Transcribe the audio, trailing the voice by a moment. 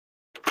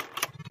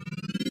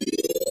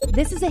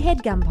This is a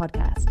HeadGum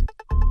podcast.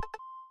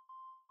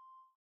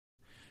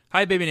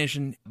 Hi, Baby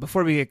Nation.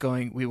 Before we get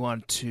going, we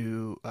want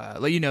to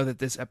let you know that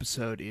this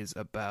episode is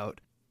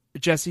about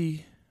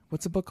Jessie.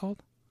 What's the book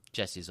called?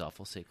 Jessie's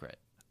Awful Secret.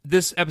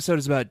 This episode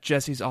is about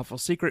Jessie's Awful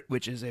Secret,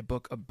 which is a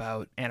book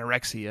about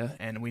anorexia,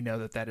 and we know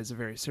that that is a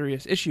very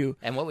serious issue.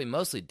 And what we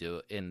mostly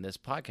do in this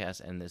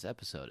podcast and this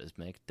episode is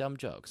make dumb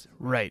jokes.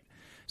 Right.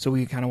 So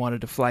we kind of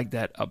wanted to flag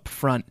that up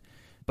front,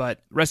 but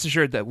rest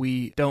assured that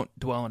we don't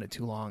dwell on it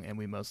too long, and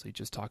we mostly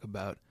just talk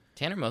about...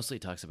 Tanner mostly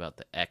talks about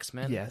the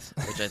X-Men, Yes.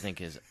 which I think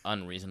is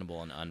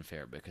unreasonable and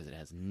unfair because it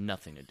has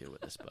nothing to do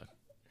with this book.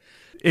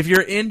 If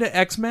you're into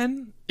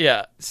X-Men,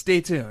 Yeah.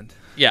 stay tuned.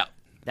 Yeah.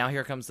 Now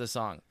here comes the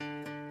song.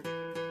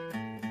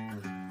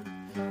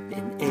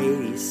 In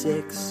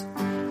 86,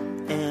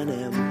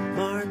 Anna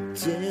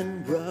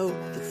Martin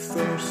wrote the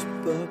first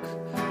book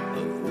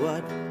of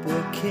what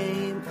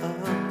became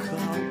a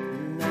cult.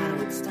 Now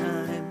it's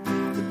time,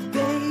 the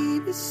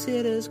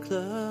Babysitter's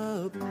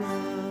Club.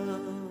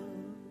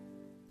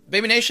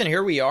 Baby Nation,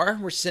 here we are.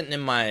 We're sitting in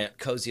my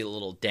cozy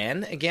little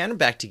den again,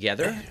 back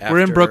together. We're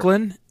in after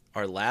Brooklyn.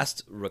 Our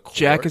last record.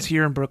 Jack is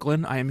here in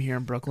Brooklyn. I am here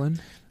in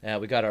Brooklyn.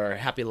 We got our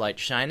happy light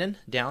shining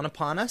down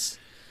upon us.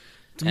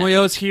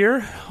 Demoyo's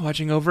here,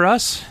 watching over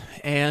us,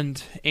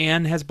 and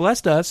Anne has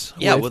blessed us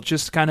with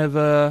just kind of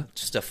a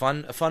Just a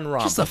fun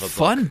romp. just a of a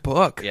fun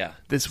book. Yeah.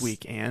 this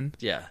week, Anne.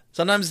 Yeah.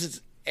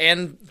 Sometimes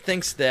Anne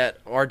thinks that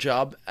our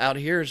job out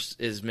here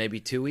is maybe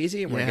too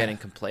easy and we're Yeah. getting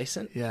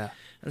complacent. Yeah,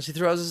 And she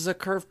throws us a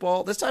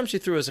curveball. This time she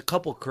threw us a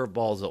couple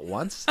curveballs at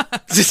once.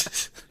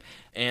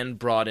 And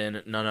brought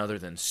in none other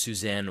than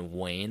Suzanne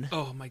Wayne.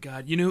 Oh my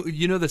God! You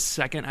know the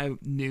second I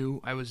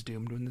knew I was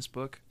doomed in this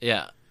book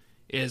Yeah.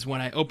 is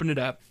when I opened it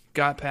up,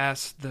 got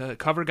past the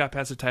cover, got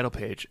past the title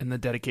page, and the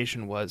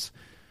dedication was,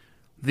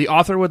 "The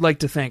author would like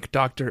to thank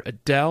Dr.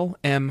 Adele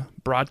M.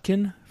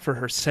 Brodkin for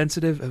her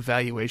sensitive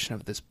evaluation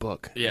of this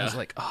book." Yeah. I was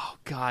like, "Oh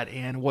God,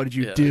 Anne, what did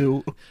you Yeah.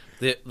 do?"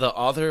 The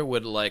author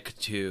would like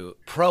to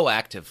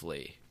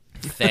proactively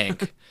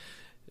thank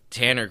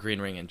Tanner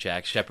Greenring and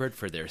Jack Shepard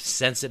for their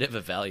sensitive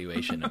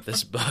evaluation of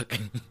this book.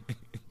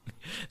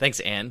 Thanks,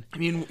 Anne. I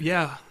mean,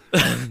 yeah,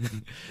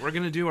 we're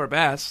gonna do our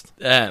best,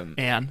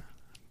 Anne,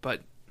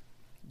 but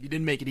you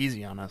didn't make it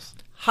easy on us.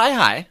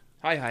 Hi,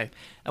 Hi.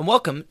 and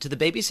welcome to the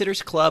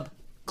Babysitters Club,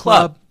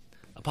 Club.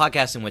 a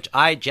podcast in which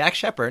I, Jack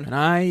Shepard, And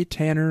I,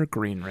 Tanner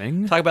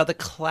Greenring. talk about the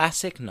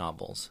classic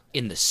novels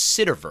in the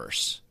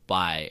Sitterverse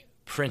by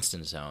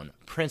Princeton's own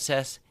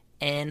Princess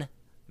Anne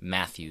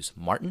Matthews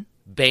Martin,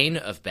 Bane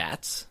of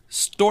Bats,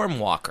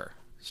 Stormwalker,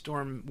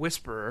 Storm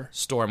Whisperer.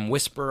 Storm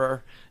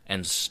Whisperer,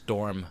 and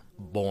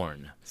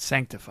Stormborn.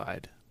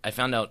 Sanctified. I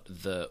found out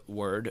the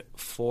word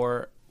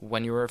for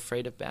when you're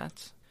afraid of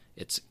bats.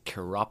 It's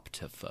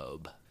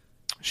chiroptophobe.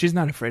 She's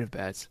not afraid of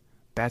bats.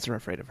 Bats are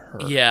afraid of her.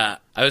 Yeah,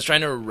 I was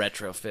trying to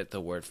retrofit the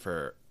word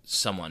for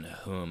someone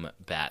whom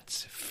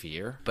bats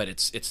fear, but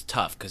it's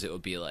tough because it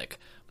would be like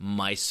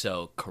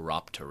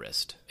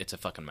Mysochiropterist. It's a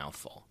fucking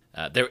mouthful.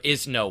 There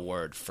is no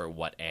word for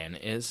what Anne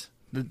is.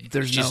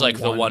 There's She's no like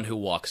the one who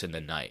walks in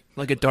the night,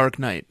 like a dark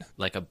night.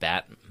 like a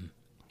bat.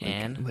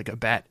 Anne? Like a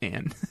bat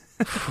Anne.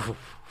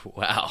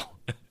 Wow.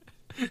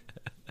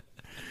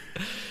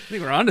 I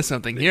think we're onto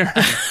something here.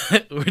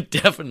 We're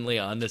definitely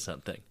onto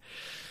something.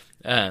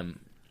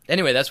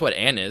 Anyway, that's what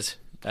Anne is.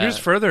 Here's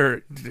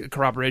further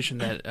corroboration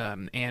that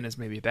Anne is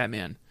maybe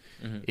Batman.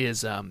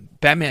 Is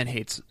Batman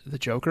hates the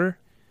Joker,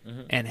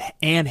 and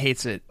Anne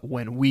hates it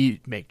when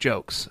we make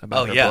jokes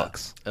about her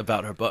books.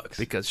 About her books.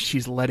 Because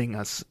she's letting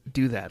us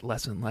do that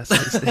less and less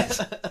these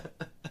days.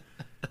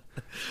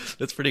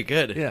 That's pretty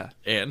good. Yeah.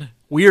 Anne.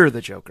 We're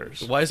the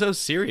Jokers. Why so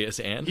serious,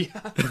 Anne?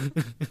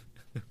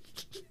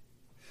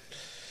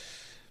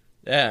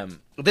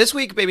 This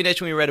week, Baby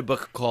Nation, we read a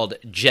book called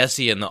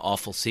Jessie and the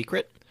Awful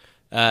Secret.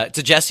 It's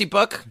a Jessie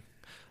book,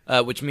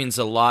 which means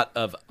a lot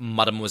of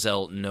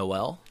Mademoiselle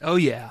Noelle. Oh,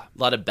 yeah.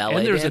 A lot of ballet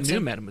And there's dancing. a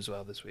new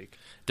Mademoiselle this week.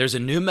 There's a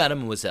new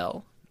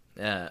Mademoiselle,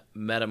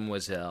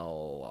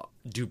 Mademoiselle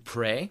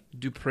Dupré,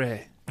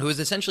 who is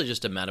essentially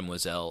just a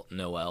Mademoiselle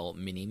Noelle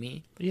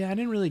mini-me. Yeah, I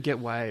didn't really get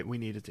why we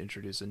needed to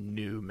introduce a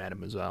new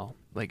Mademoiselle.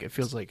 Like, it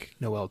feels like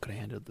Noelle could have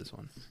handled this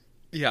one.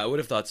 Yeah, I would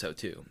have thought so,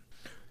 too.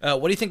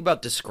 What do you think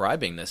about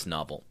describing this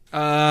novel?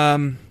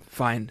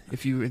 Fine,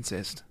 if you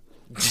insist.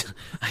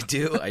 I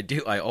do.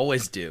 I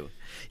always do.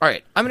 All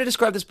right, I'm going to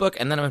describe this book,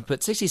 and then I'm going to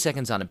put 60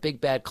 seconds on a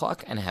big bad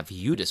clock and have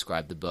you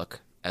describe the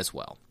book as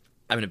well.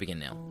 I'm going to begin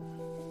now.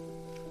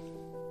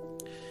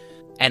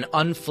 An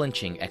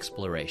unflinching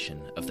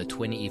exploration of the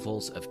twin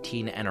evils of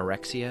teen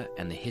anorexia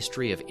and the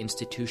history of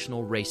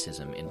institutional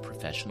racism in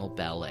professional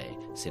ballet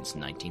since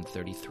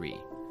 1933.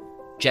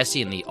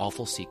 Jessie and the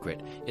Awful Secret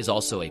is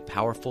also a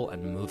powerful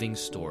and moving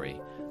story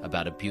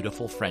about a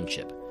beautiful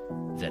friendship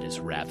that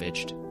is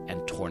ravaged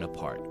and torn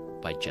apart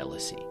by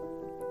jealousy.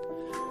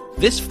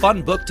 This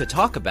fun book to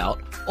talk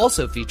about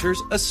also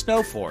features a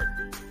snow fort.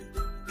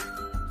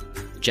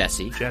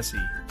 Jessie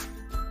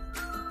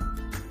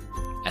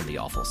and the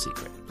Awful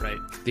Secret. Right.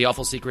 The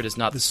Awful Secret is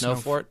not the snow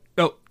fort.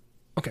 Oh,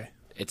 okay.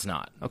 It's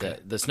not. Okay.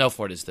 The snow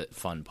fort is the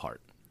fun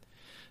part.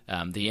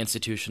 The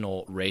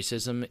institutional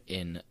racism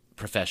in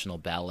professional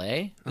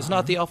ballet is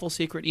not the awful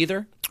secret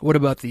either. What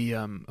about the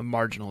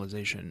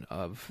marginalization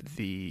of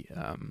the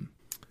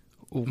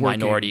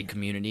Minority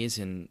communities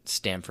in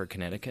Stamford,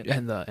 Connecticut,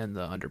 and the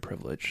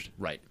underprivileged?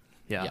 right?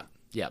 Yeah.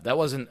 Yeah. That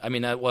wasn't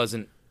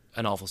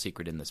an awful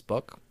secret in this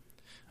book.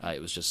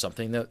 It was just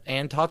something that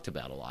Anne talked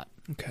about a lot.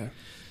 Okay.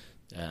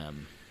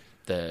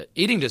 The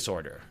eating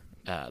disorder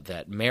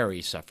that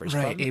Mary suffers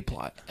Right. from, A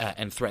plot.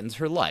 and threatens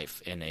her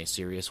life in a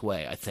serious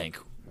way, I think,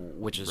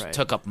 which is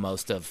took up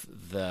most of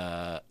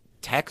the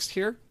text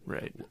here.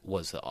 Right.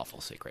 Was the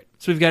awful secret.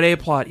 So we've got A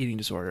plot, eating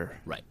disorder.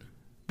 Right.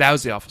 That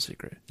was the awful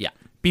secret. Yeah.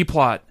 B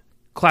plot,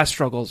 class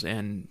struggles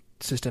and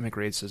systemic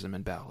racism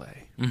in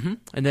ballet. Mm-hmm.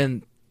 And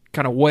then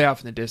kind of way off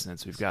in the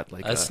distance, we've got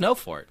like A snow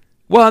fort.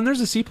 Well, and there's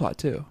a C plot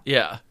too.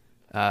 Yeah.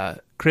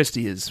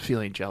 Christy is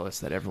feeling jealous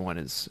that everyone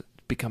is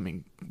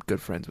becoming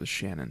good friends with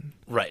Shannon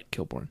Right.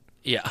 Kilborn.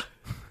 Yeah.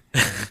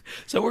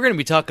 So we're going to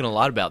be talking a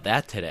lot about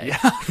that today.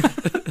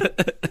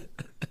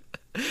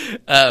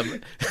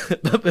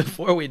 But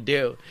before we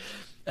do,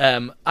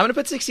 I'm going to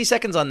put 60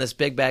 seconds on this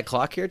big bad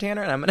clock here,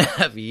 Tanner, and I'm going to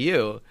have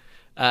you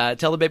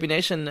tell the Baby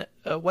Nation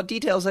what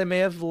details I may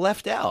have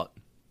left out.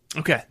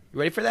 Okay. You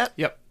ready for that?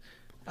 Yep.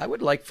 I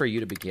would like for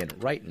you to begin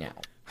right now.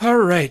 All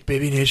right,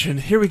 Baby Nation,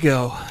 here we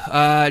go.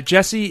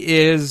 Jessie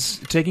is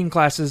taking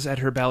classes at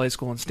her ballet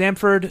school in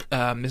Stamford.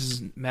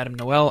 Madame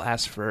Noel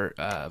asked for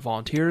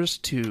volunteers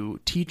to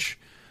teach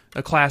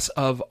a class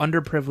of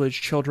underprivileged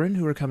children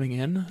who are coming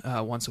in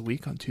once a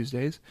week on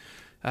Tuesdays.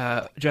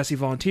 Jessie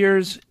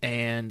volunteers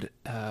and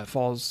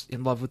falls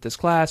in love with this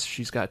class.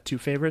 She's got two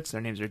favorites.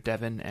 Their names are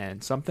Devin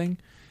and something,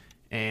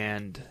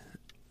 and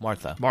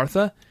Martha.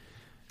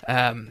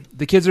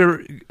 The kids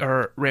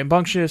are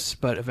rambunctious,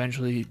 but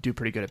eventually do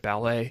pretty good at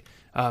ballet.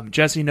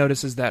 Jessie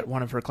notices that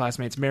one of her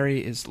classmates,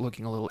 Mary, is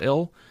looking a little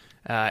ill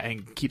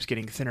and keeps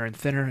getting thinner and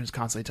thinner. And is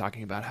constantly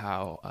talking about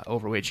how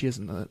overweight she is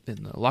in the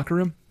locker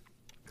room.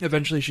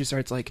 Eventually, she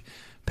starts like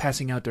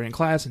passing out during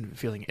class and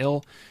feeling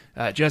ill.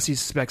 Jessie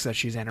suspects that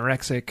she's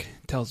anorexic.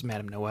 Tells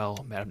Madame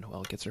Noel. Madame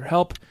Noel gets her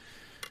help.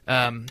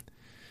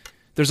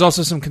 There's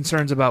also some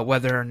concerns about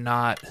whether or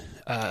not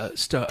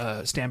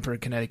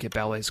Stamford, Connecticut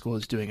Ballet School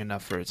is doing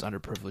enough for its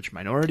underprivileged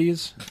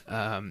minorities.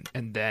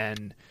 And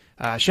then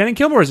Shannon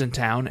Kilmore is in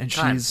town, and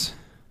she's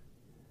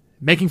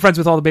making friends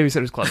with all the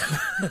Babysitters Club.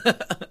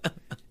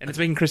 And it's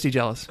making Christy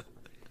jealous.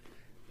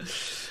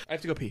 I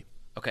have to go pee.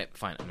 Okay,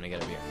 fine. I'm going to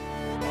get a beer.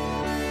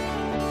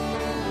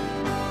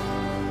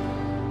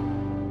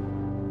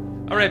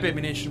 All right,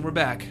 Baby Nation, we're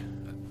back.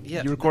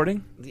 Yeah. You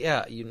recording?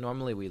 Yeah,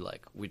 normally we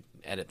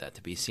edit that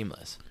to be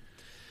seamless.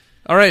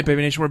 All right,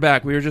 Baby Nation, we're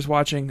back. We were just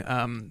watching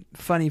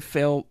funny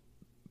fail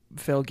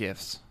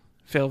gifs,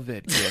 fail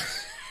vid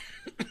gifs.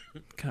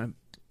 Kind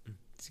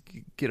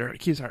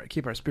of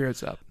keep our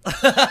spirits up.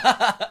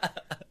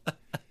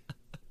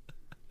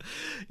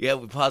 Yeah,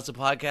 we paused the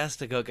podcast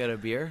to go get a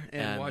beer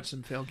and watch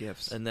some fail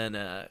gifs. And then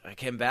I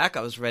came back.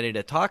 I was ready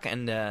to talk,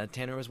 and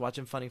Tanner was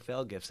watching funny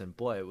fail gifs. And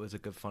boy, it was a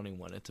good funny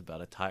one. It's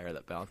about a tire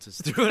that bounces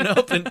through an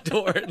open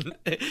door and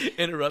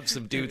interrupts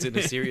some dudes in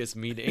a serious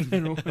meeting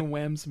and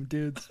wham some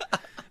dudes.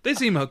 They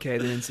seem okay.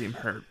 They didn't seem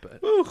hurt,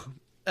 but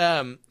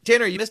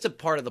Tanner, you missed a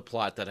part of the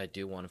plot that I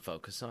do want to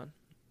focus on.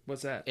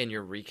 What's that? In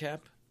your recap,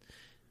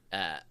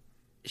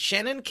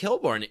 Shannon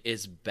Kilborn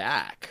is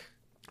back.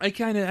 I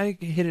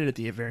hit it at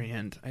the very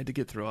end. I had to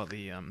get through all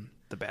the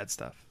bad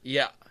stuff.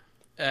 Yeah.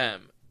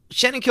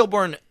 Shannon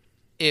Kilborn,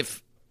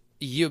 if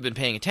you've been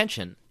paying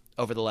attention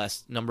over the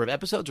last number of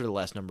episodes or the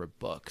last number of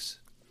books,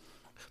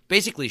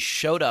 basically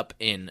showed up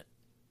in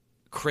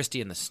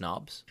Christy and the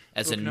Snobs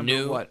as Book a number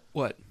new...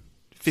 What?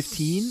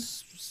 15?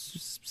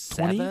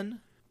 7?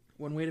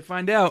 One way to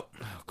find out.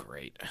 Oh,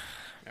 great.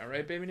 All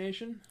right, Baby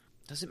Nation?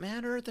 Does it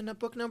matter, the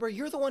book number?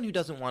 You're the one who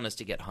doesn't want us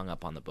to get hung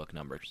up on the book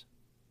numbers.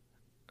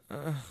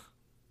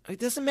 It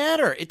doesn't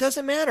matter. It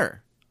doesn't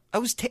matter. I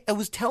was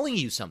telling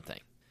you something.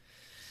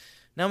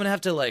 Now I'm going to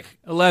have to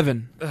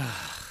 11.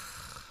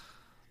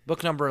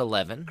 Book number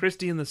 11.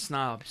 Christy and the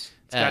Snobs.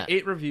 It's got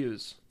 8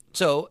 reviews.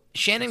 So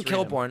Shannon Let's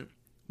read Kilborn. them.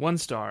 1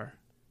 star.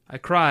 I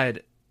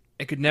cried.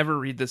 I could never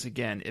read this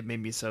again. It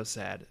made me so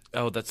sad.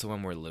 Oh, that's the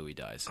one where Louis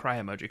dies. Cry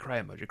emoji,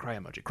 cry emoji, cry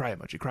emoji, cry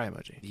emoji, cry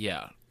emoji.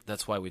 Yeah,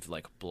 that's why we've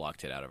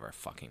blocked it out of our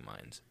fucking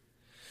minds.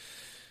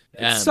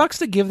 It sucks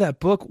to give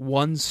that book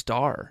 1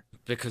 star.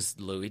 Because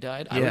Louis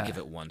died? I would give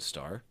it 1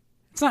 star.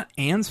 It's not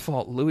Anne's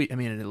fault, Louis. I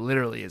mean, it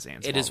literally is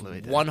Anne's fault. It is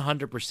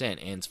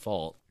 100% Anne's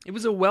fault. It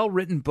was a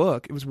well-written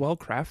book. It was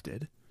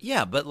well-crafted.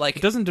 Yeah, but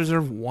it doesn't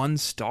deserve 1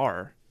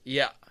 star.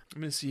 Yeah.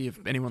 I'm going to see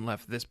if anyone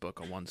left this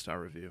book a 1-star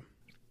review.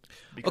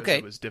 Because okay.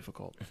 It was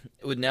difficult.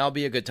 It would now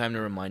be a good time to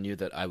remind you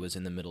that I was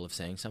in the middle of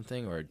saying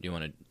something, or do you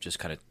want to just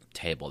kind of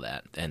table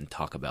that and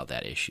talk about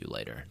that issue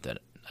later, that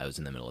I was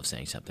in the middle of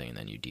saying something and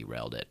then you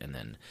derailed it, and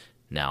then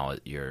now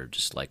you're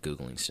just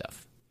Googling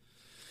stuff?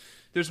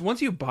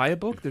 Once you buy a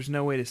book, there's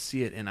no way to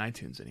see it in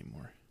iTunes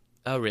anymore.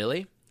 Oh,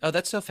 really? Oh,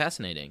 that's so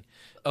fascinating.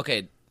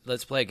 Okay,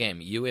 let's play a game.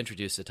 You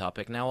introduce the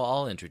topic. Now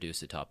I'll introduce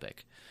the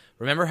topic.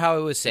 Remember how I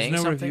was saying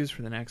There's no something? reviews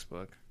for the next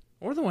book.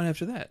 Or the one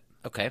after that.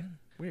 Okay.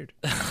 Weird.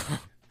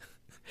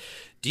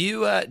 Do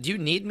you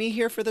need me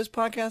here for this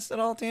podcast at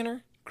all,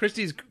 Tanner?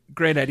 Christie's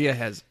Great Idea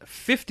has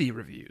 50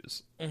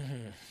 reviews.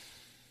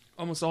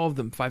 Almost all of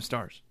them 5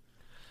 stars.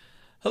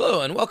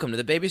 Hello and welcome to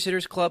the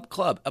Babysitters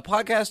Club, a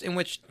podcast in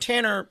which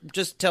Tanner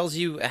just tells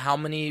you how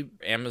many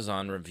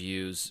Amazon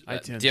reviews,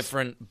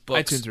 different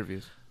books,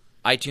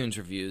 iTunes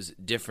reviews,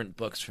 different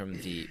books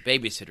from the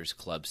Babysitters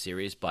Club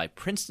series by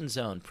Princeton's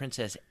own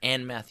Princess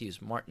Anne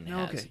Matthews Martin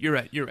has. Okay, you're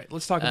right.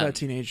 Let's talk about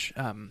teenage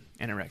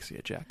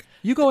anorexia, Jack.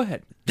 You go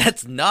ahead.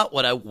 That's not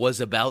what I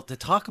was about to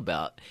talk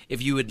about,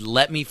 if you would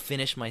let me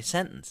finish my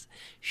sentence.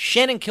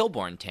 Shannon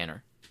Kilborn,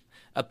 Tanner,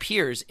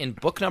 appears in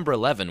book number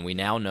 11, we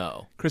now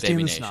know. Christy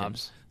Baby and the Nation.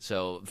 Snobs.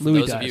 So for Louis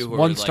those Dice, of you who are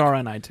 1 star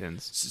on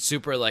iTunes.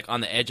 super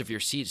on the edge of your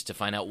seats to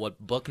find out what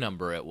book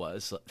number it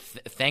was,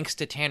 thanks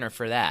to Tanner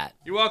for that.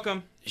 You're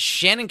welcome.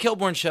 Shannon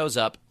Kilborn shows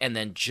up and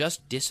then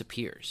just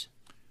disappears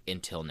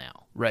until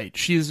now. Right.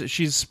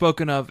 She's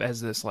spoken of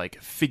as this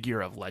figure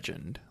of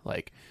legend.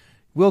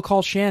 We'll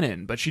call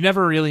Shannon, but she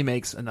never really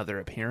makes another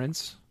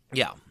appearance.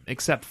 Yeah.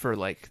 Except for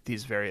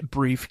these very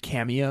brief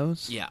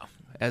cameos. Yeah.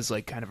 As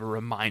kind of a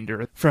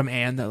reminder from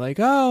Anne that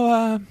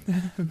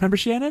remember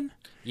Shannon?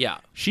 Yeah.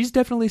 She's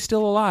definitely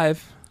still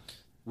alive.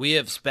 We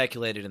have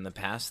speculated in the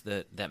past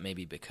that may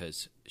be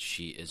because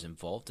she is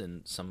involved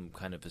in some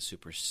kind of a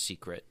super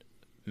secret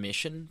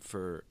mission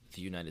for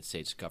the United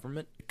States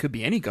government. It could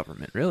be any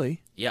government,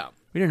 really. Yeah.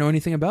 We didn't know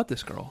anything about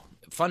this girl.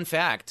 Fun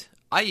fact,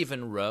 I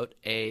even wrote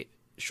a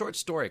short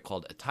story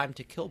called A Time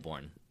to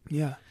Kilborn.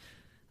 Yeah.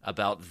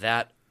 About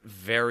that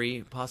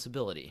very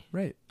possibility.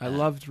 Right. I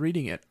loved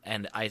reading it.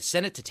 And I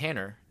sent it to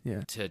Tanner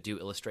to do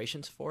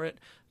illustrations for it.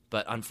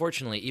 But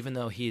unfortunately, even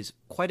though he's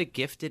quite a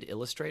gifted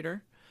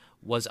illustrator,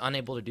 was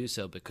unable to do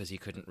so because he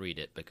couldn't read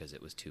it because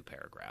it was 2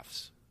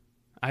 paragraphs.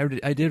 I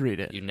did read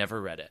it. You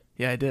never read it.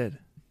 Yeah, I did.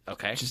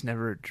 Okay. Just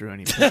never drew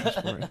any pictures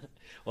for it.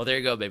 Well, there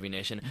you go, Baby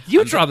Nation.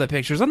 You draw the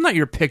pictures. I'm not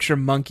your picture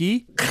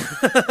monkey.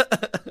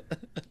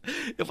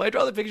 If I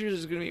draw the pictures,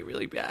 it's going to be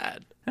really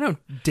bad. I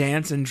don't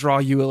dance and draw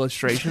you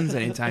illustrations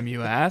anytime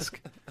you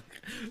ask.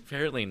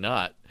 Apparently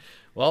not.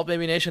 Well,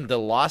 Baby Nation, the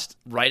lost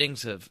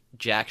writings of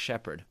Jack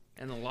Shepherd.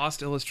 And the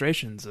lost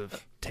illustrations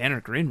of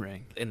Tanner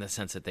Greenring. In the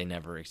sense that they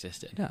never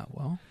existed. Yeah,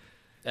 well.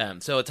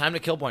 So A Time to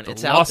Kilborn, it's out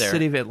there. The lost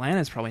city of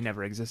Atlantis probably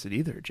never existed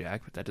either,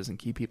 Jack, but that doesn't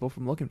keep people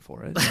from looking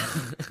for it.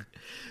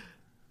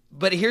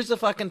 But here's the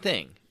fucking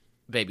thing,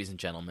 babies and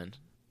gentlemen.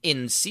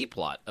 In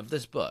C-plot of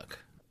this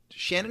book,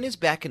 Shannon is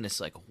back in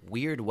this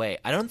weird way.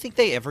 I don't think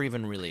they ever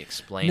even really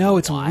explain No,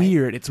 it's why.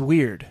 weird. It's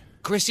weird.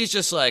 Christy's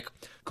just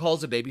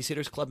calls a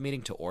Babysitters Club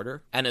meeting to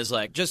order and is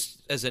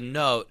just as a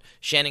note,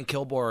 Shannon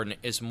Kilborn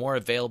is more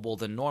available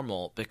than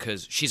normal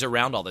because she's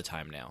around all the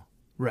time now.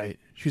 Right.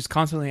 She's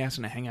constantly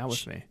asking to hang out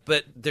with me.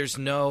 But there's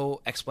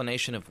no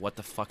explanation of what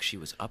the fuck she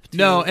was up to.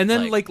 No, and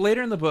then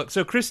later in the book,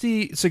 so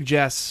Christy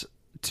suggests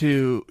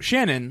to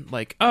Shannon,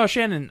 oh,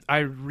 Shannon, I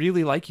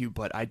really like you,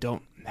 but I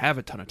don't have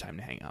a ton of time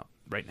to hang out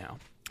right now.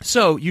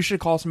 So you should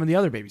call some of the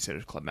other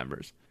Babysitters Club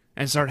members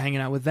and start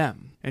hanging out with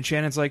them. And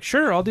Shannon's like,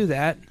 sure, I'll do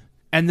that.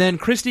 And then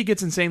Christy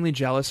gets insanely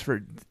jealous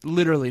for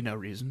literally no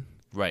reason.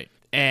 Right.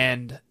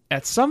 And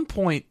at some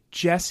point,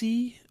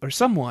 Jesse or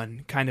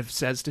someone kind of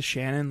says to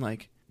Shannon,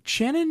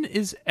 Shannon,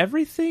 is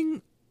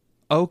everything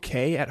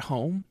okay at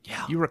home?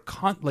 Yeah. You were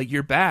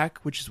you're back,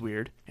 which is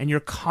weird, and you're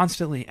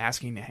constantly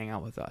asking to hang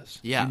out with us.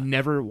 Yeah. You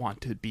never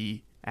want to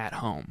be at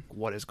home.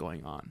 What is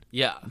going on?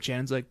 Yeah. And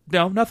Shannon's like,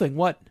 no, nothing.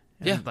 What?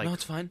 And no,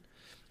 it's fine.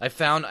 I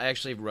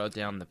actually wrote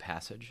down the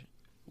passage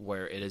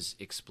where it is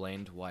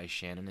explained why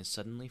Shannon is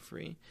suddenly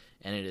free,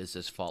 and it is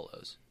as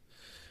follows.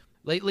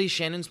 Lately,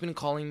 Shannon's been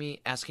calling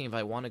me, asking if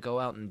I want to go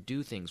out and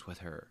do things with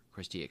her,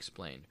 Christy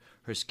explained.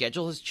 Her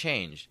schedule has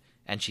changed,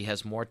 and she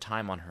has more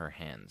time on her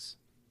hands.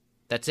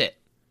 That's it.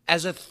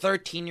 As a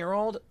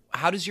 13-year-old,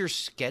 how does your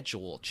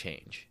schedule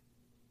change?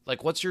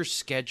 What's your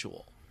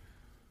schedule?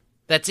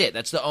 That's it.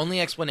 That's the only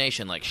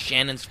explanation.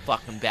 Shannon's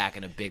fucking back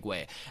in a big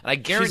way. And I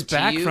guarantee she's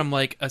back from,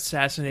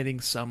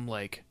 assassinating some,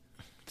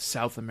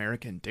 South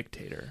American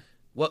dictator.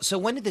 Well, so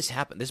when did this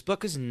happen? This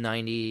book is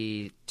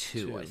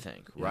 92, I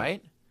think,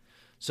 right?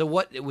 So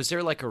what, was there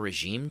a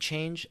regime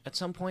change at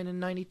some point in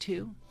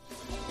 92?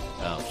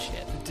 Oh,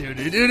 shit.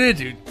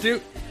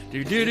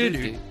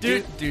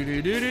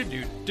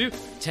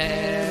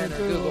 Tanner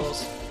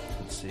Googles.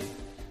 Let's see.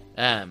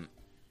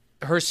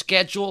 Her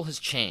schedule has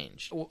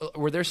changed.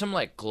 Were there some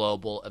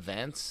global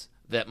events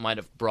that might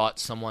have brought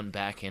someone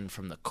back in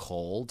from the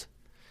cold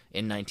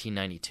in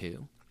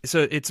 1992?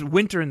 So it's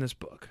winter in this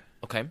book.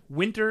 Okay.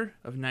 Winter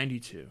of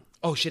 92.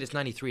 Oh shit, it's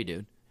 93,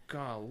 dude.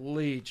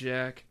 Golly,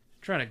 Jack.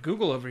 I'm trying to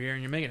Google over here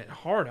and you're making it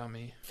hard on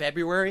me.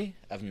 February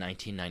of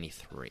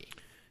 1993.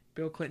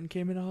 Bill Clinton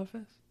came into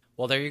office?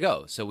 Well, there you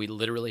go. So we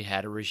literally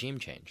had a regime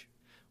change,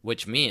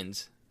 which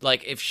means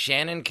if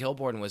Shannon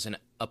Kilborn was an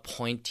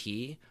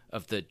appointee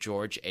of the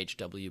George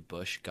H.W.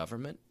 Bush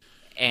government,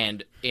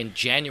 and in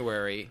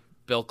January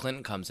Bill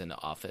Clinton comes into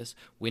office,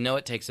 we know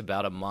it takes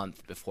about a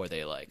month before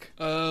they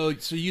Oh,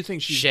 so you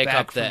think she's shake back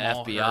up the from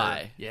all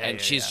FBI, her... and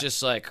she's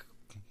just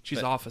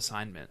She's off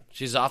assignment.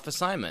 She's off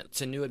assignment.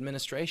 It's a new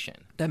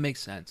administration. That makes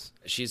sense.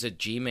 She's a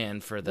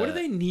G-man for the... What do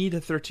they need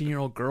a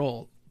 13-year-old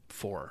girl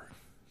for?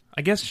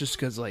 I guess just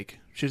because, like,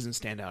 she doesn't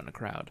stand out in a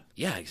crowd.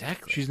 Yeah,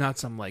 exactly. She's not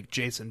some, like,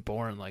 Jason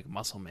Bourne, like,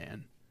 muscle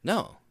man.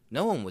 No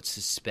one would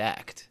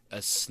suspect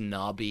a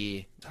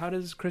snobby... How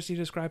does Christy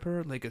describe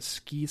her? Like a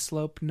ski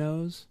slope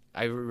nose?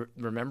 I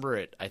remember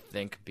it, I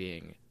think,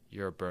 being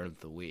your burn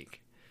of the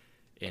week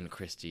in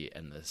Christy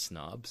and the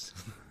Snobs.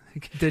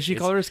 Does she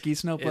call her a ski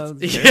slope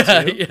nose?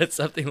 Yeah, it's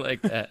something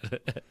like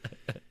that.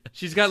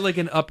 She's got, like,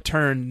 an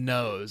upturned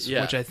nose,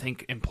 Yeah. which I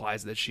think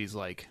implies that she's,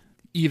 like,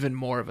 even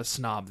more of a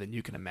snob than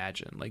you can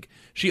imagine. Like,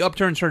 she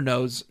upturns her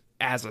nose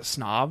as a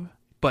snob,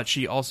 but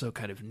she also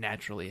kind of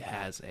naturally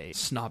has a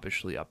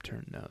snobbishly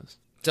upturned nose.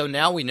 So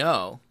now we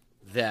know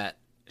that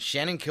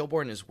Shannon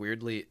Kilborn is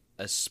weirdly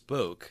a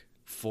spook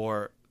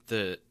for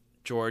the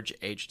George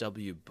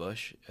H.W.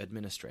 Bush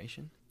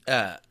administration.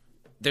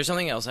 There's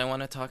something else I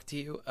want to talk to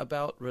you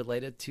about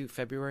related to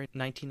February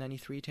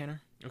 1993,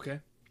 Tanner. Okay.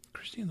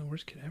 Christy and the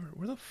Worst Kid Ever.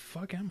 Where the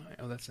fuck am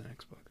I? Oh, that's the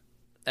next book.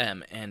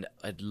 And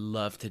I'd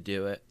love to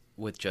do it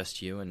with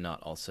just you and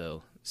not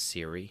also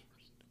Siri,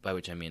 by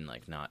which I mean,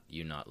 like, not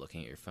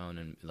looking at your phone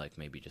and, like,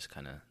 maybe just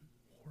kind of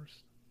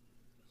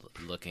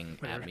looking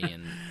at me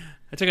and...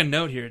 I took a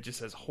note here. It just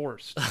says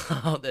horse.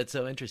 Oh, that's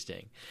so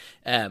interesting.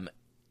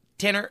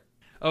 Tanner...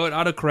 Oh, it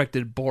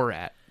autocorrected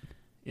Borat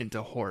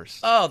into horse.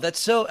 Oh,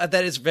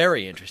 that is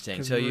very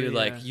interesting. So you,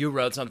 Maria- you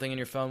wrote something in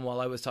your phone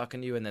while I was talking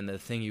to you, and then the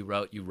thing you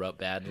wrote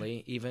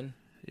badly, even?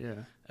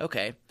 Yeah.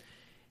 Okay.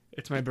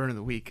 It's my burn of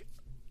the week.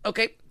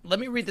 Okay, let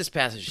me read this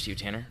passage to you,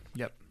 Tanner.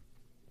 Yep.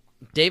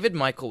 David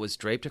Michael was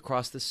draped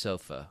across the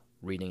sofa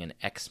reading an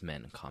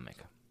X-Men comic.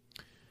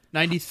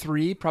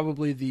 93,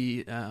 probably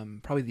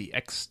the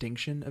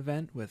Extinction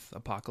event with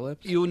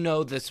Apocalypse. You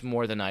know this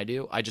more than I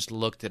do. I just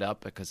looked it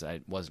up because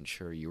I wasn't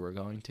sure you were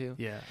going to.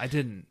 Yeah, I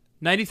didn't.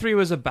 93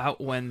 was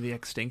about when the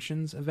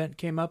Extinctions event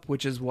came up,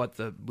 which is what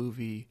the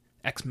movie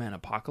X-Men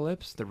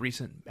Apocalypse, the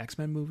recent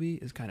X-Men movie,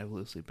 is kind of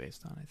loosely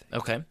based on, I think.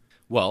 Okay.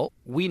 Well,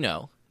 we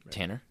know,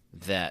 Tanner,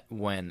 that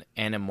when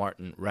Anna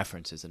Martin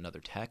references another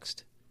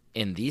text,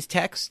 in these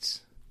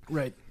texts,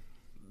 Right.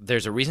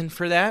 there's a reason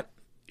for that.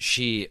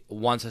 She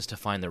wants us to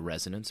find the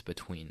resonance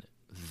between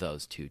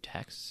those two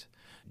texts.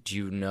 Do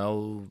you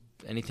know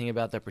anything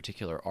about that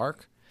particular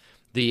arc?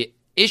 The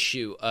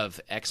issue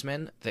of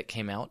X-Men that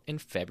came out in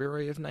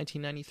February of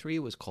 1993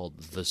 was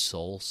called The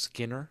Soul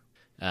Skinner.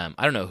 I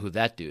don't know who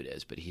that dude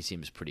is, but he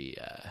seems pretty...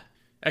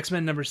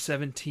 X-Men number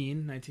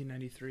 17,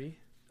 1993.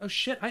 Oh,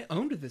 shit, I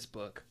owned this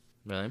book.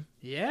 Really?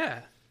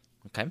 Yeah.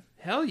 Okay.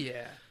 Hell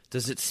yeah.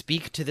 Does it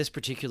speak to this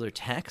particular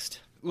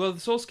text? Well, the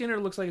Soul Skinner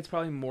looks like it's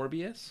probably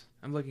Morbius.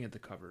 I'm looking at the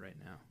cover right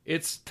now.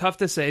 It's tough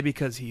to say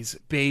because he's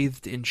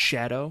bathed in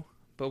shadow.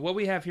 But what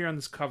we have here on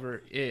this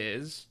cover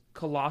is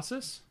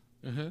Colossus.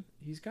 Mm-hmm.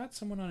 He's got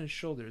someone on his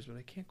shoulders, but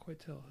I can't quite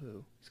tell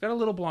who. He's got a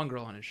little blonde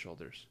girl on his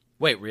shoulders.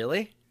 Wait,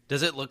 really?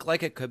 Does it look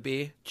like it could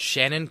be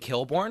Shannon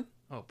Kilborn?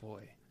 Oh,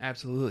 boy.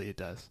 Absolutely it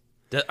does.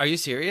 Are you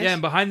serious? Yeah,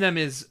 and behind them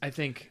is, I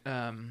think,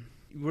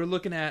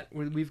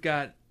 we've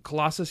got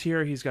Colossus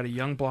here. He's got a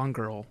young blonde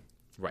girl.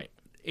 Right.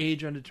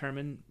 Age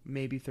undetermined,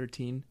 maybe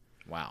 13.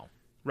 Wow.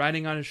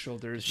 Riding on his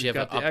shoulders. Does she have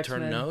an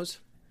upturned X-Men. nose?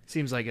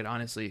 Seems like it,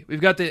 honestly.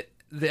 We've got the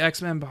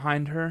X-Men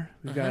behind her.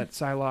 We've got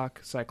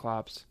Psylocke,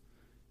 Cyclops,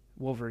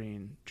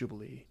 Wolverine,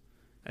 Jubilee.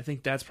 I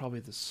think that's probably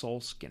the Soul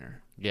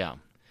Skinner. Yeah.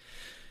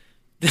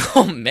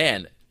 Oh,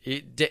 man.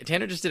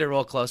 Tanner just did a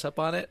real close-up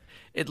on it.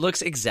 It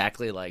looks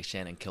exactly like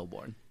Shannon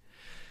Kilborn.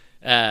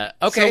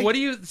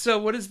 Okay. So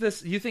what is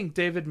this? You think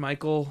David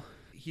Michael,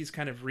 he's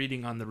kind of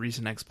reading on the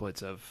recent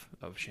exploits of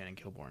Shannon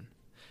Kilborn?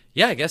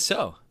 Yeah, I guess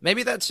so.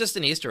 Maybe that's just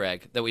an Easter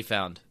egg that we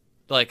found.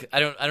 Like, I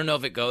don't know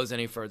if it goes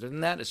any further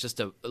than that. It's just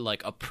a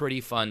pretty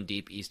fun,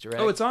 deep Easter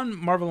egg. Oh, it's on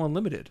Marvel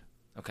Unlimited.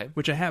 Okay.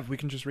 Which I have. We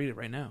can just read it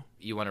right now.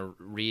 You want to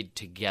read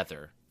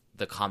together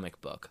the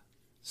comic book,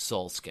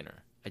 Soul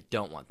Skinner. I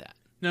don't want that.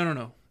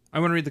 No. I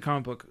want to read the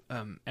comic book,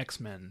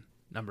 X-Men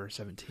number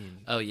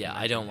 17. Oh, yeah,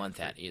 I don't want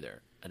that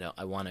either.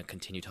 I want to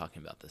continue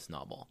talking about this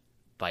novel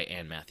by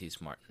Anne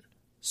Matthews Martin,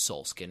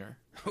 Soul Skinner.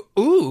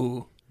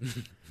 Ooh.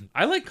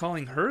 I like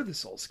calling her the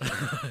Soul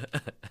Skinner.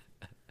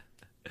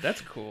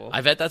 That's cool.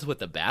 I bet that's what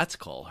the bats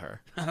call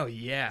her. Oh,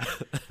 yeah.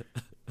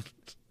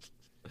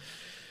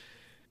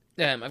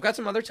 I've got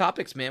some other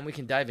topics, man, we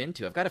can dive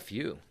into. I've got a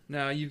few.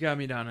 No, you've got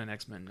me down on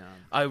X-Men now.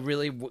 I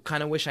really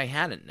kind of wish I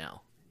hadn't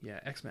now. Yeah,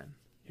 X-Men.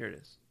 Here it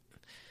is.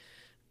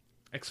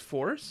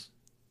 X-Force?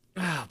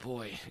 Oh,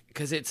 boy.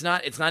 Because it's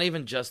not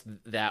even just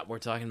that we're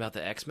talking about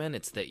the X-Men.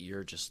 It's that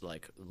you're just,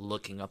 like,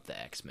 looking up the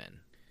X-Men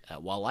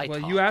while I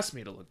talk. Well, you asked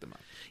me to look them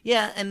up.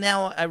 Yeah, and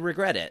now I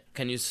regret it.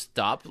 Can you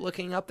stop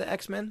looking up the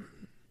X-Men?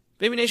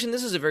 Baby Nation,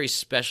 this is a very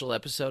special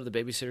episode of the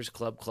Babysitters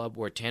Club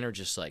where Tanner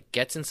just, like,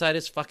 gets inside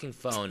his fucking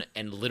phone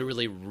and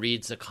literally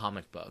reads a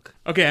comic book.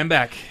 Okay, I'm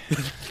back.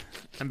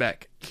 I'm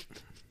back.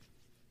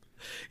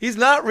 He's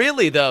not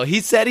really, though. He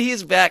said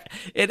he's back.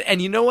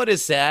 And you know what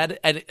is sad?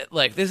 And,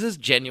 like, this is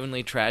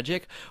genuinely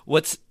tragic.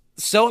 What's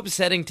so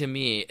upsetting to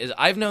me is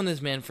I've known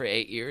this man for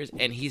 8 years,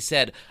 and he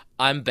said,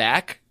 "I'm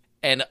back."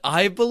 And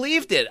I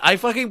believed it. I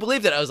fucking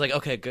believed it. I was like,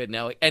 okay, good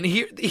now. And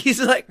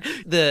he's like,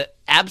 the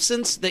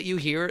absence that you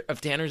hear of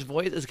Tanner's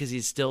voice is because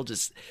he's still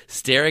just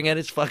staring at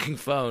his fucking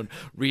phone,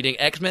 reading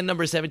X-Men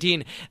number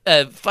 17,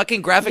 a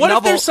fucking graphic novel.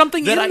 What if there's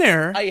something that in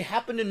there? I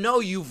happen to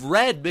know you've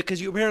read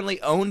because you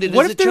apparently owned it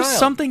What as if a there's child.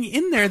 something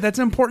in there that's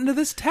important to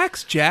this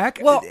text, Jack?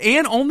 Well-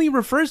 Anne only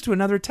refers to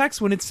another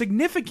text when it's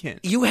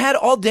significant. You had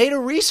all day to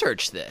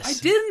research this. I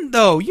didn't,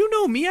 though. You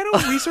know me. I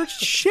don't research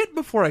shit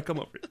before I come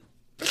over here.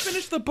 I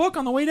finished the book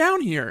on the way down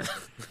here.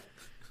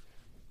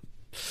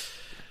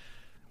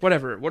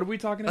 Whatever. What are we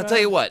talking about? I'll tell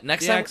you what.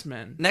 Next The time,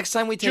 X-Men. Next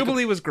time we take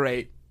Jubilee was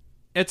great.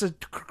 It's a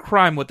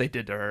crime what they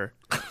did to her.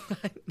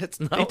 That's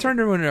not. They turned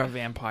her into a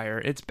vampire.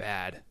 It's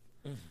bad.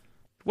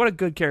 What a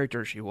good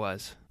character she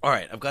was. All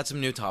right, I've got some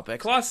new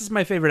topics. Colossus is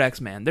my favorite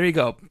X-Man. There you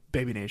go,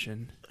 Baby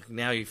Nation.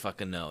 Now you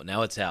fucking know.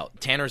 Now it's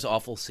out. Tanner's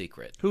awful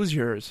secret. Who's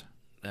yours?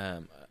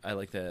 I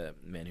like the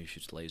man who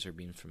shoots laser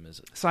beams from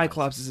his...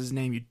 Cyclops is his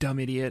name, you dumb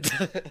idiot.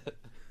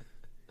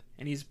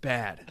 And he's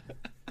bad.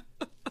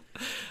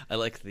 I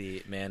like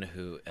the man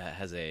who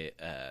has a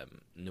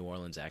New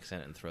Orleans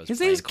accent and throws... His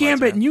playing name's cards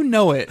Gambit, around. and you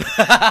know it.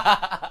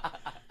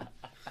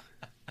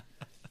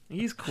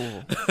 He's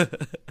cool.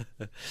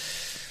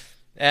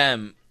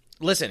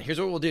 Listen, here's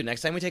what we'll do.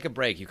 Next time we take a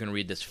break, you can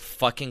read this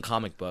fucking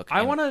comic book. I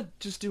and want to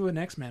just do an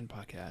X-Men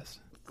podcast.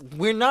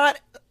 We're not...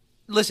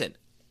 Listen,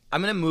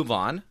 I'm going to move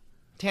on,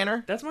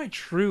 Tanner. That's my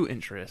true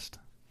interest.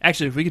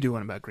 Actually, if we could do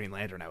one about Green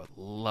Lantern, I would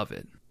love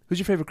it. Who's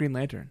your favorite Green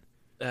Lantern?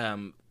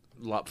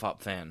 Lop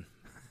Fop fan.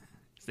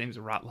 His name's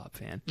Rotlop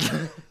Fan.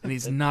 And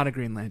he's not a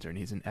Green Lantern.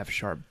 He's an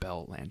F-sharp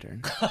Bell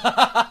Lantern.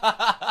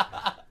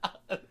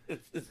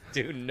 It's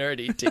too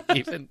nerdy to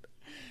even...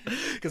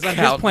 Because on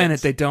his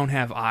planet, they don't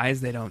have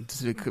eyes. They don't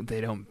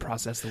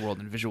process the world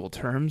in visual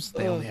terms.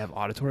 They only have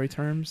auditory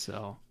terms.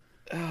 So,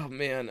 Oh,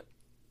 man.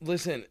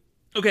 Listen,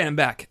 okay, I'm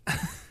back.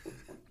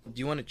 do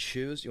you want to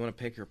choose? Do you want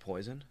to pick your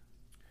poison?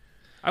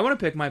 I want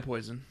to pick my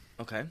poison.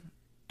 Okay.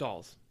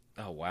 Dolls.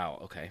 Oh, wow.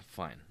 Okay,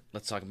 fine.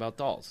 Let's talk about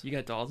dolls. You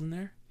got dolls in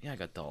there? Yeah, I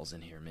got dolls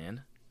in here,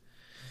 man.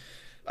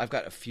 I've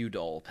got a few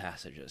doll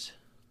passages.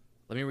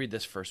 Let me read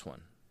this first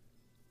one.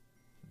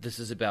 This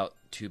is about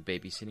 2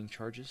 babysitting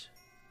charges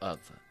of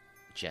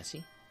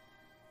Jessie.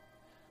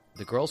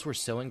 The girls were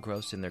so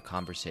engrossed in their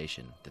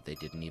conversation that they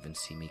didn't even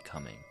see me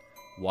coming.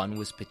 One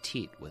was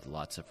petite with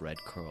lots of red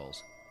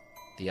curls.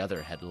 The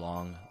other had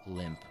long,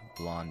 limp,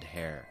 blonde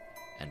hair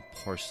and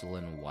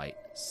porcelain white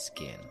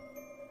skin.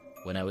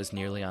 When I was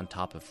nearly on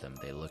top of them,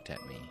 they looked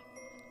at me.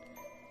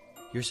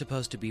 "You're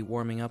supposed to be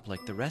warming up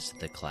like the rest of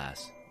the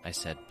class," I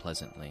said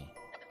pleasantly.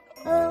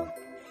 "Oh,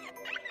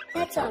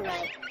 that's all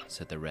right,"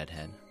 said the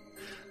redhead.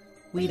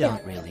 "We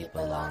don't really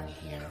belong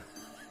here."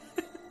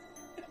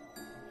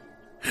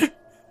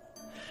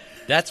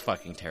 That's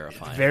fucking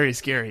terrifying. Very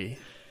scary.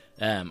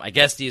 I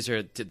guess these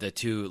are the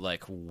 2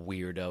 like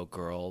weirdo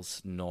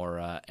girls,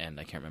 Nora and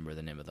I can't remember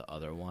the name of the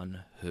other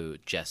one, who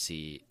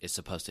Jessie is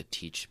supposed to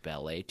teach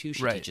ballet to.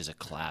 She Right. teaches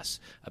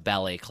a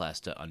ballet class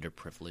to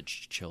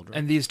underprivileged children.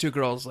 And these 2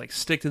 girls like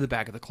stick to the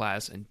back of the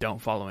class and don't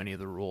follow any of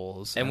the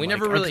rules. And we like,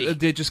 never really-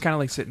 they just kind of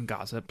like sit and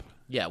gossip.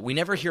 Yeah, we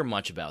never hear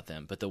much about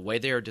them, but the way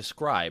they are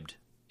described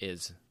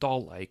is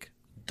Doll-like.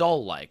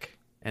 doll-like.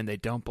 And they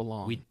don't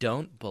belong. We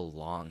don't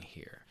belong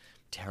here.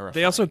 Terrifying.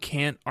 They also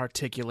can't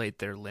articulate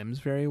their limbs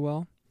very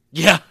well.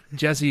 Yeah.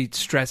 Jesse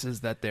stresses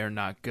that they're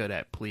not good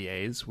at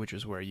plies, which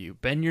is where you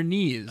bend your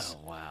knees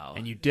Oh, wow.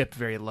 and you dip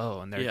very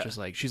low. And they're Yeah. just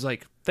like, she's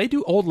like, they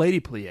do old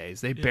lady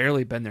plies. They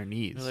barely bend their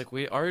knees. They're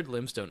like, our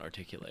limbs don't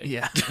articulate.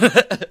 yeah.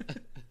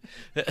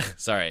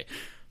 Sorry.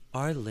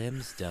 Our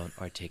limbs don't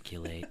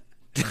articulate.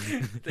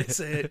 They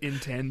say it in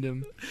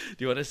tandem. Do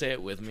you want to say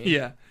it with me?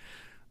 Yeah.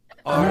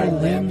 "Our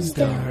limbs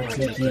don't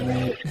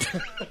articulate."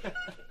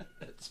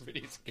 It's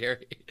pretty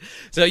scary.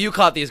 So you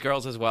caught these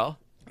girls as well?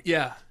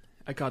 Yeah.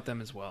 I caught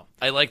them as well.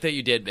 I like that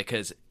you did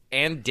because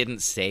Anne didn't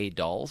say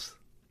dolls.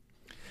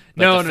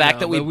 But No, the fact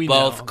that but we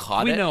both know.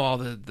 caught we it. know all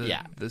the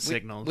Yeah. the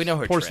signals. we know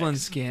her porcelain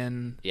tricks.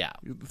 skin. Yeah.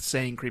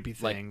 Saying creepy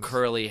Like things.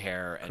 curly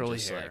hair and Curly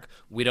just hair. like,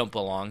 we don't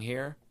belong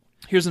here.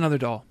 Here's another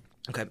doll.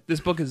 Okay.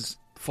 This book is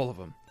full of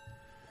them.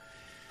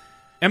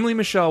 Emily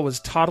Michelle was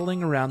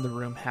toddling around the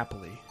room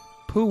happily.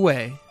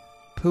 Pooh-way,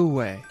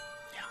 Pooh-way,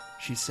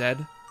 she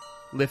said,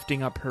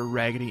 lifting up her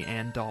Raggedy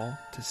Ann doll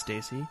to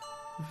Stacy.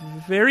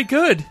 Very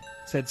good,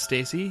 said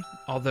Stacy,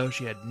 although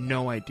she had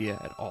no idea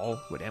at all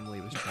what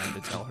Emily was trying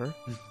to tell her.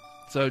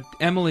 So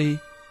Emily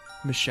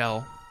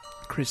Michelle,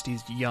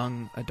 Christy's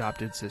young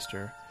adopted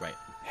sister, Right.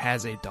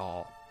 has a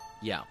doll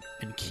Yeah.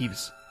 and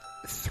keeps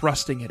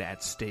thrusting it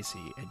at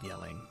Stacy and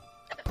yelling.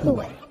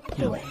 "Pooh-way,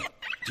 pooh-way."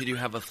 Did you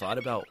have a thought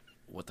about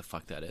what the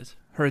fuck that is?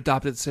 Her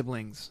adopted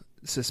siblings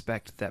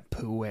suspect that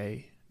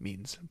poo-way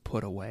means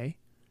put away,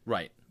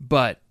 Right.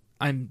 but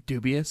I'm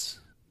dubious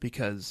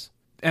because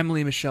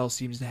Emily Michelle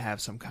seems to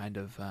have some kind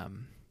of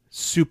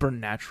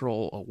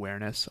supernatural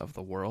awareness of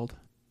the world.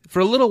 For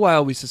a little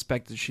while, we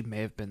suspected she may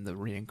have been the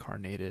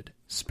reincarnated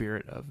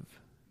spirit of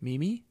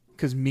Mimi,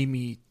 Because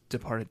Mimi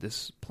departed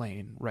this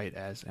plane right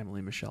as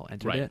Emily Michelle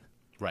entered it.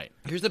 Right.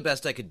 Here's the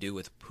best I could do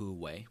with Pu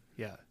Wei.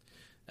 Yeah.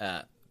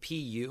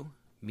 Pu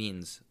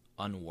means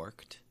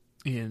unworked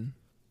In.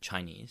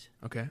 Chinese,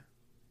 Okay.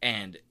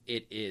 and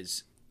it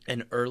is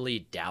an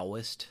early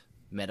Taoist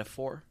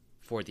metaphor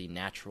for the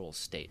natural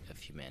state of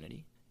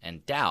humanity.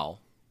 And Tao,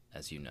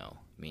 as you know,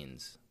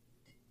 means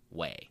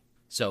way.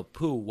 So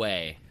Pu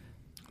Wei,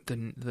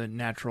 The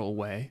natural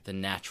way. the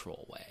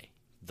natural way,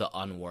 the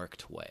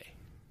unworked way.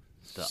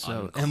 The So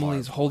uncarved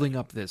Emily's way. holding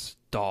up this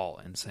doll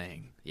and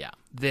saying, Yeah,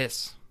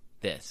 this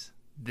this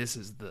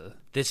is the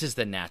is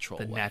the natural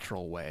way.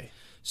 natural way.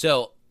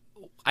 So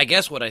I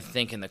guess what I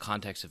think in the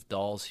context of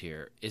dolls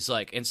here is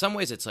like, in some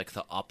ways it's like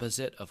the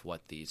opposite of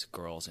what these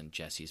girls in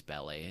Jesse's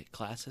ballet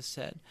class has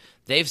said.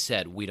 They've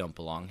said, we don't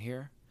belong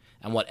here.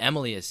 And what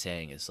Emily is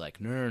saying is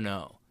like,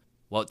 no.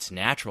 What's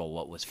natural,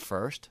 what was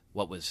first,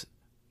 what was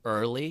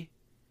early,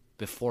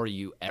 before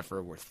you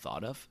ever were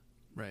thought of,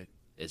 Right.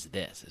 is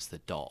the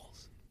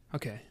dolls.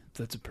 Okay.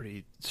 That's a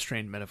pretty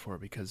strained metaphor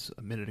because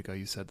a minute ago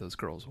you said those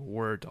girls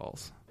were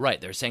dolls. Right,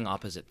 they're saying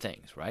opposite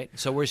things, right?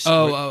 So we're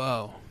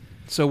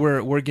So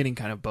we're getting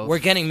kind of both. we're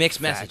getting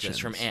mixed messages factions.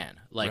 from Anne.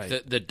 Like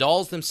Right. the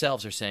dolls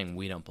themselves are saying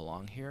we don't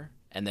belong here,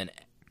 and then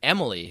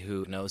Emily,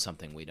 who knows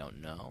something we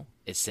don't know,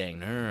 is saying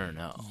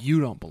no. You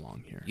don't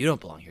belong here. You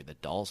don't belong here. The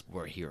dolls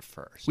were here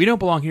first. We don't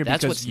belong here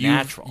That's because what's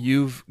natural.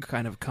 you've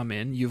kind of come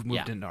in, you've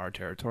moved Yeah. into our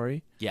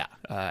territory, Yeah,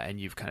 and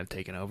you've kind of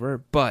taken over.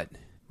 But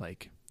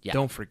like, Yeah.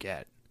 don't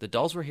forget, the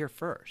dolls were here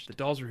first. the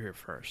dolls were here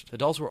first. The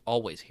dolls were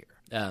always here.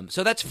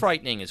 So that's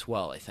frightening as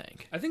well, I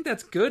think. I think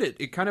that's good.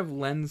 It kind of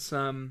lends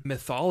some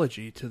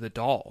mythology to the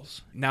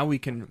dolls. Now we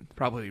can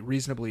probably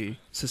reasonably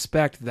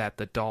suspect that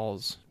the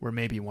dolls were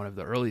maybe one of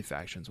the early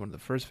factions, one of the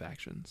first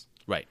factions.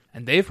 Right.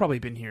 And they've probably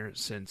been here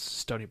since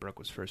Stony Brook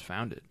was first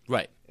founded.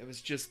 Right. It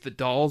was just the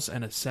dolls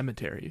and a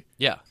cemetery.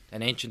 Yeah.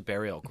 An ancient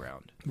burial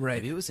ground. Right.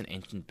 Maybe it was an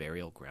ancient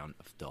burial ground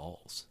of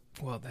dolls.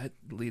 Well, that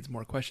leads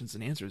more questions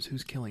than answers.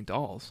 Who's killing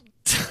dolls?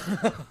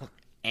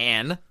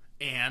 Anne.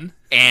 Anne.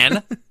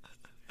 Anne.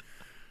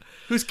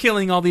 Who's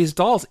killing all these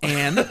dolls?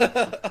 Anne.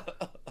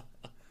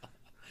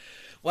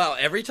 Wow,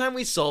 every time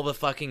we solve a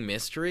fucking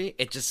mystery,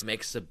 it just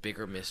makes the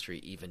bigger mystery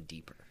even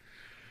deeper.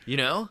 You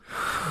know?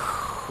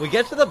 We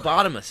get to the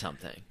bottom of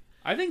something.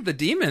 I think the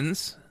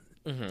demons,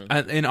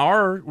 in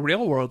our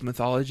real world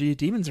mythology,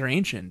 demons are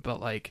ancient, but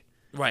like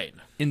Right.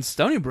 in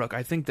Stony Brook,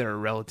 I think they're a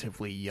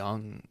relatively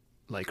young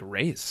like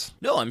race.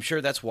 No, I'm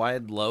sure that's why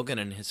Logan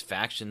and his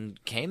faction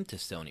came to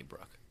Stony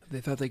Brook. They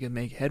thought they could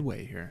make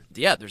headway here.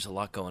 Yeah, there's a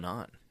lot going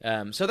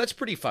on. So that's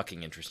pretty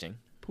fucking interesting.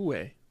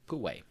 Pooey.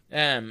 Pooey.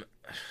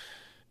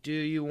 Do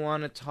you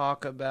want to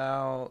talk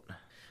about...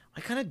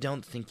 I kind of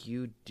don't think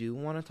you do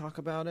want to talk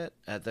about it.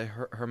 The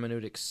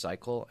hermeneutic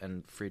cycle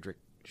and Friedrich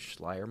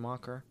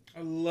Schleiermacher.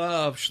 I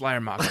love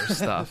Schleiermacher's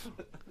stuff.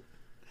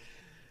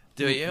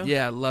 Do you?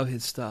 Yeah, I love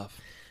his stuff.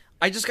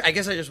 I guess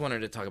I just wanted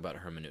to talk about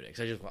hermeneutics.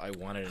 I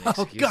wanted an excuse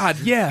Oh God,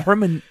 yeah,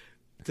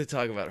 to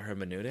talk about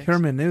hermeneutics.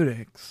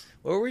 hermeneutics.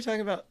 What were we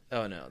talking about?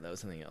 Oh no, that was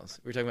something else.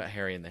 We were talking about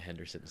Harry and the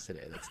Hendersons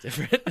today. That's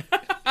different.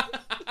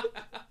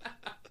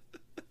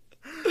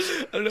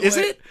 I don't know Is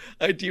why it?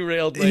 I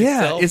derailed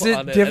Yeah, myself is it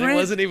on different? And it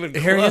wasn't even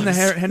close. Harry and the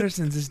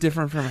Hendersons is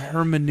different from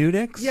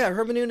hermeneutics. Yeah,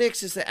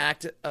 hermeneutics is the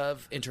act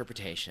of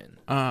interpretation,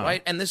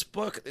 right? And this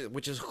book,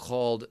 which is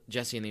called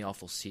Jesse and the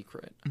Awful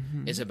Secret,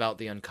 is about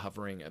the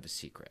uncovering of a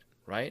secret,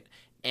 right?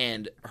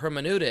 And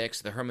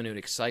hermeneutics, the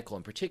hermeneutic cycle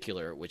in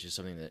particular, which is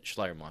something that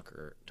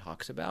Schleiermacher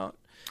talks about,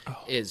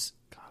 is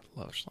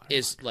Love Schleiermacher.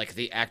 is like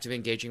the act of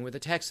engaging with the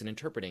text and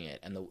interpreting it.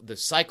 And the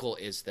cycle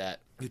is that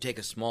you take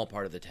a small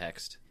part of the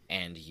text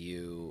and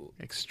you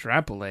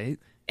Extrapolate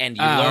learn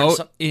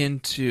out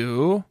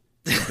into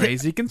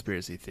crazy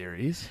conspiracy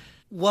theories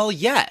Well,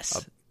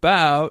 yes,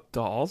 about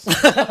dolls,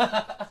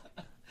 but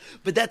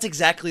that's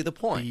exactly the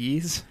point.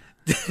 bees.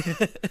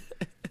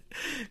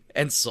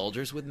 And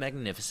soldiers with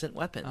magnificent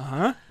weapons.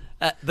 Huh?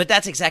 But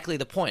that's exactly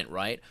the point,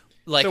 right?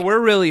 Like So we're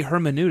really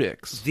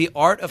hermeneutics. the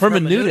art of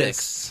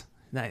hermeneutics.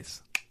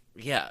 Nice.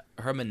 Yeah,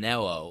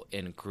 hermeneo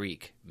in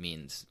Greek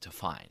means to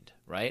find,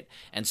 right?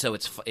 And so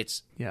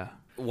it's Yeah.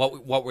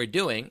 what we're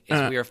doing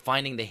is we are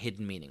finding the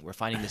hidden meaning. We're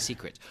finding the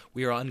secret.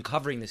 We are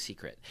uncovering the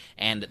secret.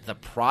 And the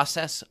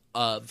process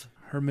of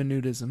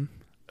Hermeneutism.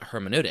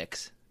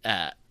 hermeneutics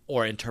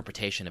or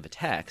interpretation of a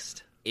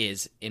text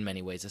is in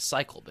many ways a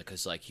cycle,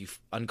 because like you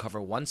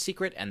uncover one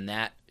secret and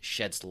that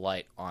sheds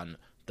light on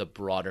the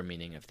broader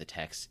meaning of the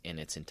text in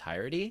its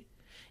entirety,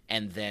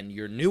 and then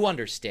your new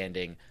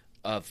understanding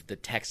of the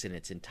text in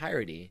its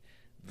entirety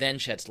then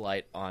sheds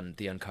light on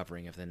the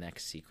uncovering of the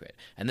next secret.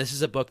 And this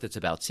is a book that's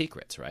about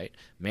secrets, right?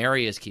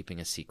 Mary is keeping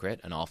a secret,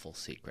 an awful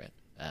secret,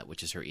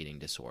 which is her eating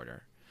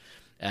disorder.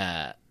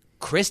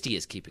 Christy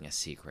is keeping a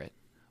secret,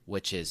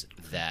 which is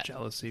that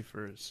Jealousy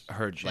for his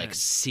her Shannon. like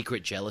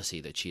secret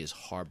jealousy that she is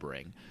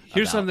harboring.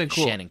 Here's about something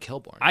cool. Shannon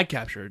Kilborn. I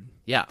captured.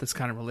 Yeah. That's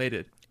kind of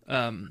related.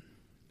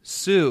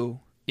 Sue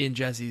in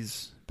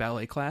Jesse's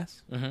ballet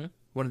class,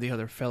 one of the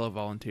other fellow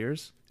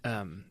volunteers.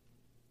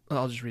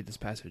 I'll just read this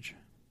passage.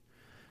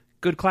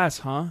 Good class,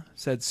 huh?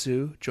 Said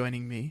Sue,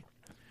 joining me.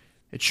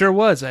 It sure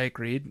was, I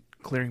agreed,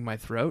 clearing my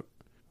throat.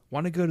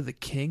 Want to go to the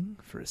King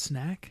for a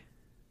snack?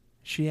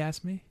 She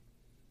asked me.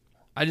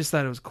 I just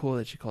thought it was cool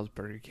that she calls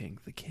Burger King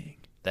the King.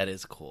 That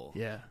is cool.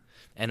 Yeah.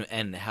 And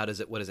what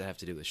does it have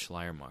to do with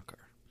Schleiermacher?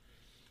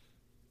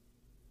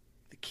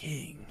 The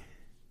King.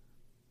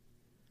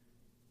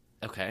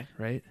 Okay.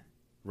 Right?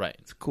 Right.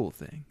 It's a cool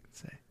thing to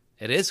say.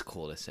 It is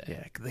cool to say.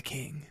 Yeah, the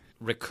King.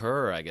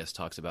 Ricoeur, I guess,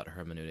 talks about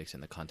hermeneutics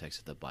in the context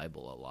of the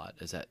Bible a lot.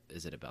 Is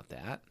it about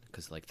that?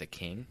 Because like the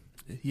king?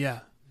 Yeah.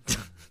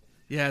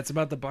 Yeah, it's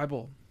about the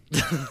Bible.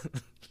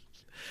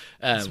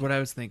 That's what I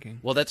was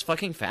thinking. Well, that's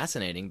fucking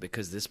fascinating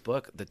because this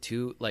book, the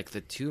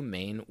two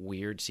main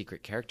weird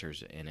secret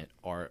characters in it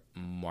are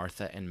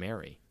Martha and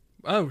Mary.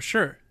 Oh,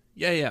 sure.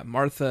 Yeah.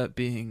 Martha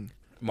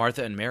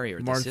and Mary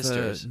are the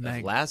sisters Magdalene.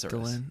 of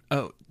Lazarus.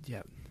 Oh,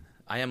 yeah.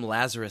 I am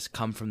Lazarus,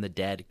 come from the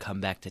dead,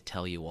 come back to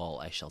tell you all.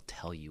 I shall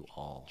tell you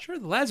all. Sure,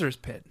 the Lazarus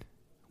Pit.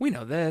 We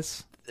know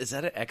this. Is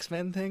that an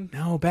X-Men thing?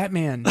 No,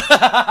 Batman.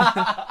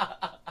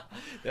 That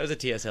was a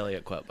T.S.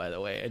 Eliot quote, by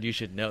the way, and you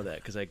should know that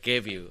because I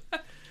gave you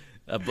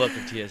a book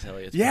of T.S.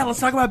 Eliot's. Yeah,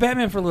 let's talk about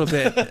Batman for a little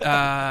bit.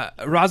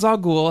 Ra's al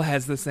Ghul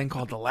has this thing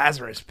called the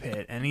Lazarus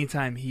Pit.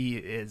 Anytime he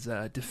is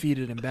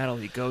defeated in battle,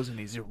 he goes and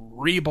he's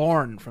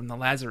reborn from the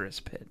Lazarus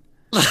Pit.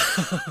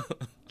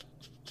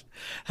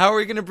 How are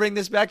we going to bring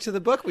this back to the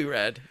book we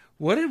read?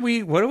 What are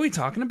we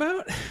talking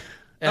about?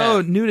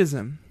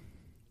 Nudism.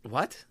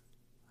 What?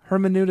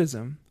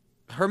 Hermeneutism.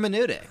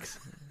 Hermeneutics.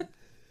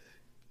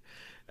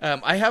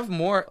 I have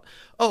more.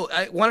 Oh,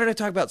 I wanted to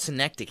talk about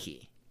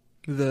synecdoche.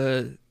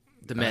 The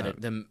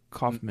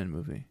Kaufman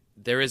movie.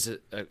 There is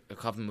a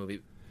Kaufman movie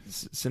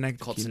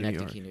Synecdoche, called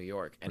Synecdoche, New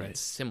York, and right. it's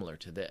similar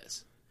to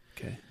this.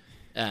 Okay.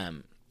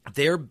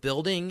 They're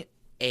building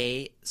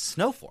a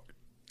snow fort.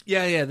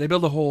 Yeah. They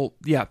build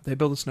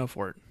a snow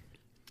fort.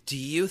 Do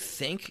you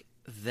think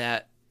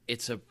that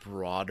it's a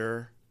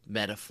broader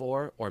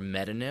metaphor or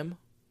metonym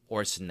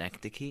or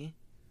synecdoche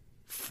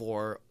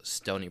for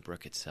Stony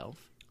Brook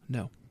itself?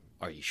 No.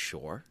 Are you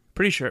sure?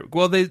 Pretty sure.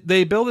 Well,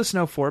 they build a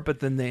snow fort, but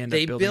then they end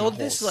up building a whole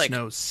this like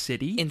snow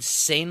city.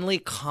 Insanely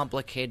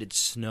complicated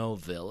snow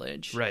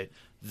village. Right.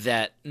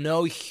 That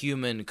no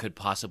human could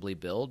possibly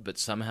build, but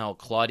somehow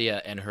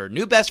Claudia and her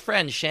new best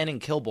friend, Shannon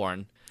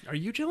Kilborn. Are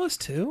you jealous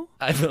too?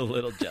 I'm a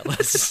little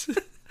jealous.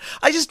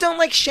 I just don't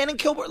like Shannon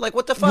Kilborn. Like,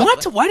 what the fuck?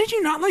 What? Why did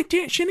you not like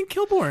Shannon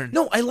Kilborn?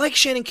 No, I like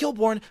Shannon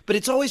Kilborn, but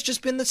it's always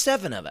just been the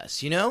seven of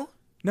us, you know?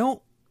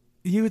 No.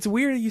 It's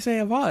weird you say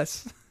of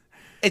us.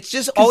 It's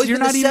just always you're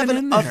been the not even seven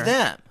in of there.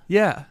 them.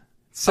 Yeah.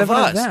 Seven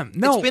of us. of them.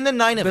 No. It's been the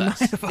nine of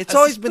us. It's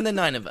always been the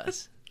nine of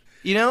us.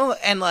 You know?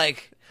 And,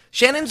 like,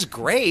 Shannon's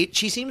great.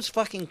 She seems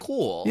fucking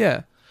cool.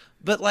 Yeah.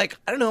 But, like,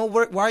 I don't know.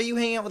 Why are you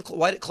hanging out with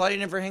why Claudia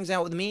never hangs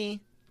out with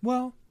me?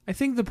 Well, I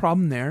think the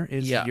problem there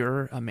is Yeah.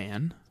 you're a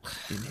man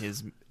in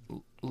his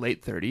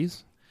late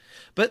 30s.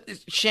 But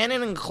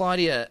Shannon and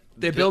Claudia...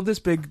 They build this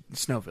big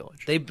snow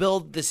village. They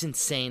build this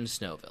insane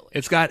snow village.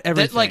 It's got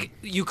everything. That, like,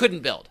 you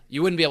couldn't build.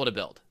 You wouldn't be able to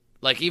build.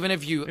 Like, even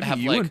if you have,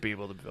 you like... wouldn't be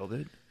able to build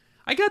it.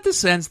 I got the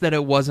sense that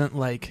it wasn't,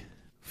 like,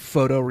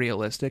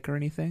 photorealistic or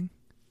anything.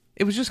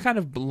 It was just kind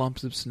of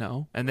lumps of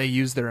snow, and they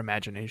used their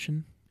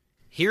imagination.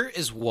 Here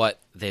is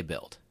what they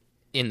built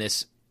in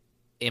this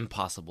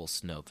impossible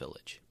snow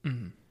village.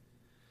 Mm-hmm.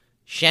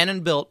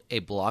 Shannon built a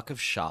block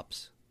of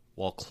shops,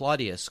 while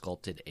Claudia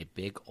sculpted a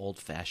big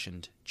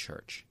old-fashioned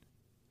church.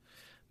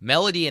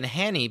 Melody and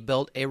Hanny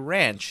built a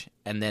ranch,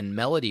 and then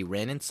Melody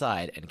ran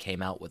inside and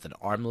came out with an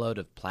armload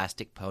of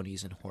plastic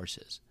ponies and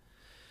horses.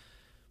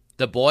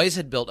 The boys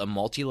had built a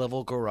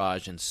multi-level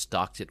garage and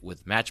stocked it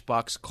with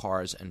matchbox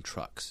cars and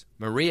trucks.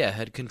 Maria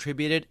had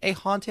contributed a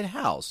haunted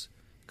house,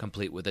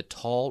 complete with a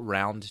tall,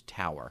 round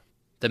tower.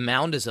 The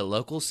mound is a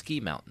local ski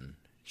mountain,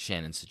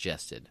 Shannon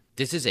suggested.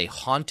 This is a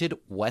haunted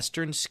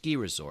western ski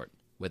resort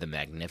with a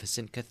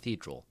magnificent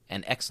cathedral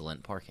and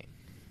excellent parking.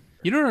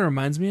 You know what it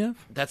reminds me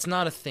of? That's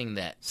not a thing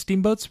that...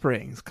 Steamboat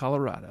Springs,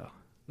 Colorado.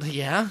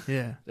 Yeah?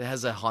 Yeah. It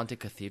has a haunted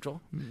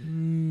cathedral?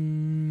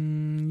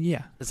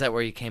 Yeah. Is that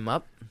where you came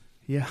up?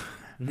 Yeah.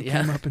 I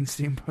came up in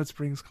Steamboat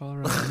Springs,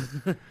 Colorado.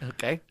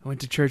 Okay. I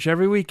went to church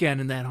every weekend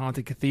in that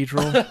haunted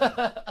cathedral.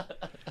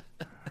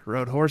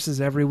 Rode horses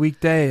every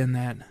weekday in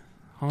that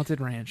haunted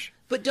ranch.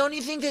 But don't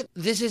you think that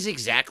this is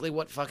exactly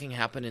what fucking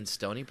happened in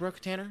Stony Brook,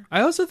 Tanner?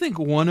 I also think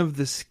one of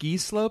the ski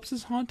slopes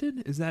is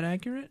haunted. Is that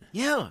accurate?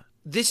 Yeah.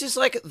 This is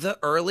like the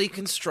early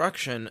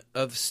construction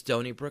of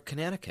Stony Brook,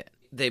 Connecticut.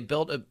 They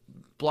built a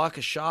block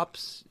of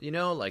shops, you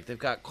know, like they've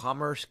got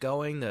commerce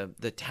going,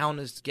 the town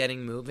is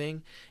getting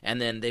moving, and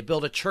then they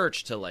built a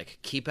church to like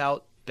keep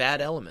out bad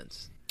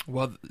elements.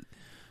 Well,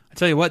 I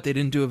tell you what, they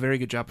didn't do a very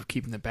good job of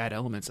keeping the bad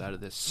elements out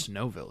of this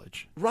snow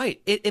village. Right.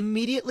 It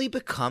immediately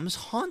becomes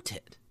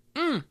haunted.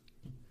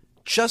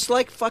 Just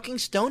like fucking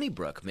Stony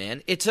Brook,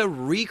 man. It's a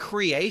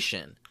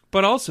recreation.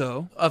 But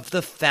also... of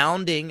the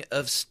founding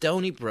of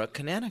Stony Brook,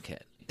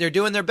 Connecticut. They're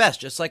doing their best,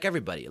 just like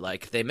everybody.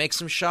 Like, they make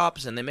some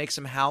shops, and they make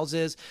some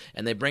houses,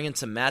 and they bring in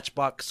some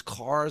matchbox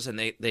cars, and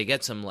they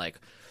get some, like,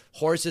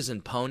 horses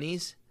and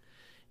ponies.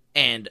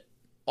 And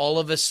all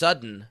of a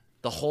sudden,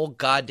 the whole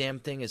goddamn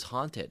thing is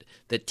haunted.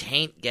 The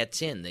taint gets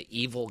in. The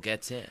evil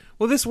gets in.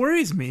 Well, this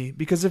worries me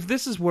because if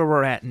this is where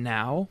we're at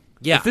now,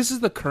 if this is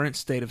the current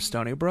state of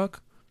Stony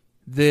Brook,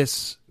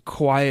 this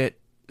quiet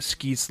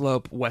ski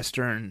slope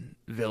western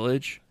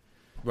village,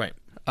 Right.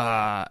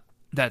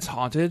 That's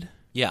haunted.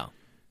 Yeah.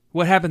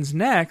 What happens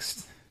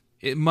next?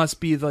 It must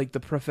be like the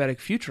prophetic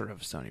future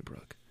of Stony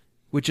Brook,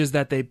 which is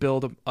that they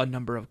build a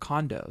number of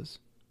condos.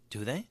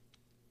 Do they?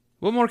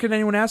 What more can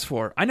anyone ask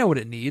for? I know what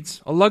it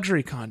needs. A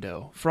luxury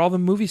condo for all the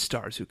movie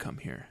stars who come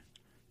here.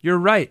 You're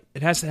right.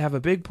 It has to have a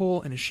big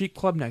pool and a chic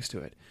club next to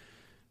it.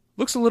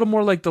 Looks a little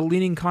more like the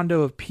leaning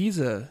condo of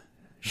Pisa,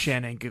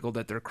 Shannon giggled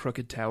at their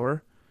crooked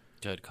tower.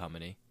 Good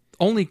comedy.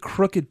 Only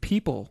crooked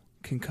people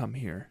can come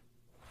here,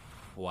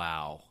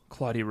 Wow.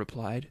 Claudia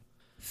replied.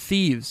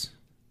 Thieves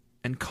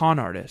and con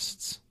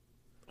artists.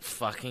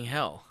 Fucking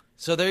hell.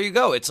 So there you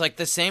go. It's like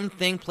the same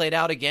thing played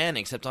out again,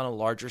 except on a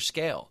larger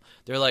scale.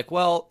 They're like,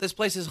 well, this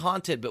place is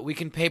haunted, but we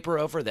can paper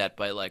over that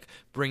by, like,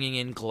 bringing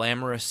in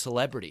glamorous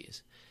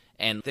celebrities.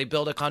 And they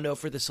build a condo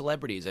for the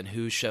celebrities, and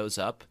who shows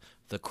up?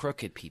 The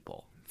crooked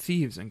people.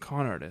 Thieves and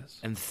con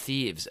artists. And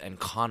thieves and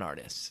con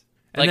artists.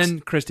 And then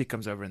Christy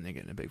comes over and they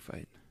get in a big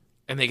fight.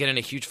 And they get in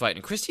a huge fight.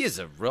 And Christy is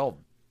a real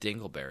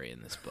dingleberry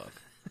in this book.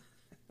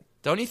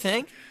 Don't you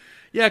think?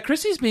 Yeah,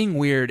 Christy's being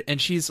weird, and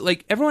she's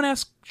like, everyone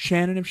asks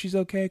Shannon if she's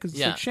okay, because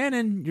it's Yeah. like,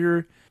 Shannon,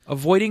 you're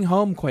avoiding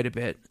home quite a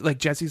bit. Like,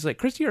 Jesse's like,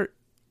 Christy, are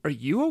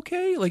you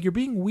okay? Like, you're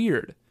being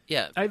weird.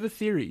 Yeah. I have a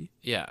theory.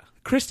 Yeah.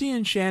 Christy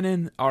and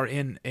Shannon are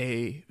in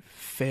a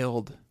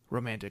failed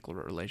romantic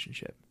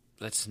relationship.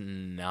 That's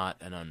not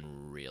an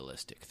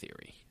unrealistic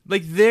theory.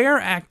 Like, they're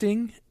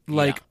acting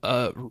like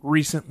a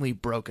recently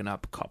broken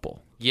up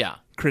couple. Yeah.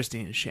 Christy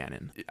and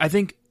Shannon. I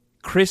think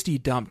Christy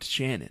dumped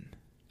Shannon,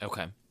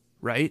 Okay.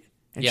 right?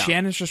 And Yeah.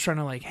 Shannon's just trying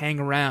to, like, hang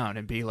around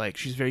and be like,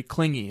 she's very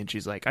clingy, and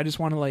she's like, I just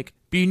want to, like,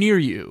 be near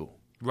you.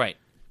 Right.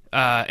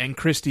 And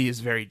Christy is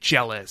very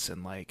jealous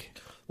and, like...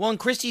 Well, and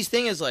Christy's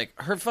thing is, like,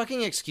 her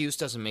fucking excuse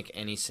doesn't make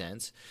any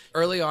sense.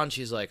 Early on,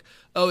 she's like,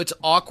 oh, it's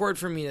awkward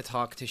for me to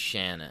talk to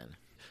Shannon.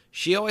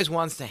 She always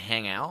wants to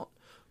hang out,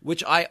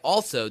 which I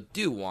also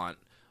do want,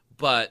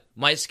 but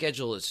my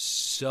schedule is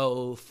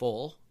so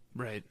full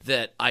Right,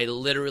 that I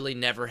literally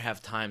never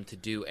have time to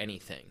do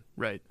anything.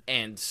 right.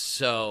 And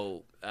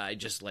so I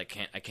just, like,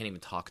 I can't even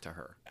talk to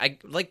her. I,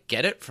 like,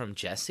 get it from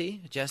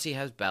Jessie. Jessie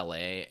has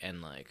ballet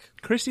and, like...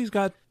 Christy's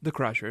got the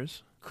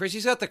Crushers.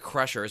 Chrissy's got the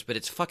Crushers, but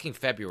it's fucking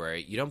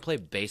February. You don't play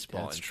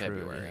baseball That's in true.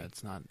 February. Yeah,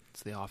 it's not.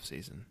 It's the off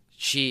season.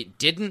 She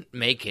didn't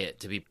make it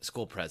to be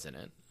school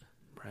president.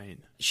 Right,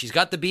 She's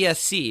got the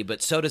BSc,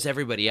 but so does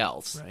everybody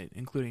else, right.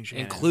 Including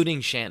Shannon.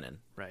 including Shannon.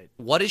 Right.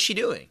 What is she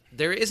doing?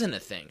 There isn't a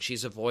thing.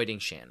 She's avoiding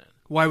Shannon.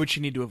 Why would she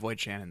need to avoid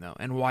Shannon, though?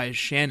 And why is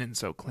Shannon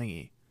so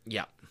clingy?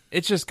 Yeah,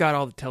 It's just got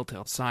all the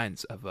telltale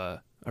signs of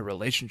a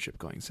relationship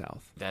going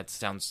south. that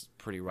sounds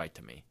pretty right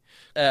to me.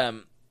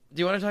 Do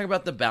you want to talk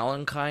about the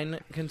Ballantine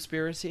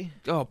conspiracy?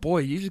 Oh, boy,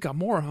 you just got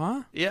more,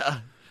 huh? Yeah.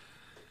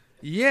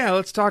 Yeah,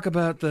 let's talk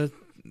about the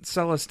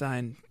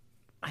Celestine.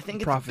 I think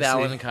it's Prophecy.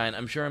 Ballantine.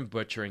 I'm sure I'm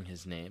butchering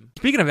his name.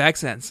 Speaking of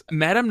accents,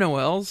 Madame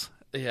Noel's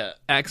Yeah.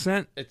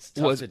 accent It's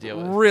tough was to deal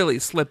with. really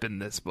slipping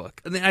this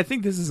book. I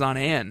think this is on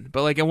Anne,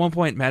 but like at one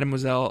point,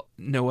 Mademoiselle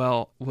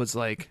Noel was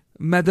like,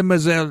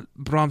 Mademoiselle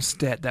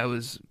Bromstead. That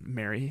was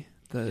Mary,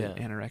 the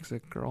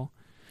anorexic girl.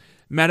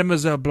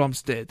 Mademoiselle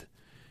Bromstead,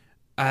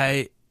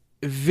 I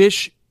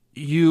wish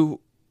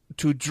you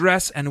to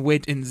dress and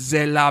wait in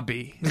the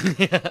lobby.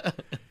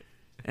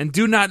 And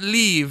do not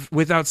leave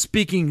without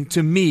speaking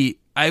to me.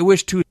 I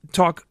wish to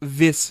talk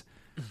with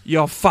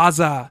your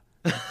father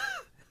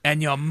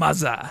and your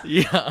mother.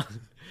 Yeah.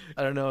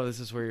 I don't know if this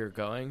is where you're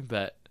going,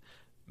 but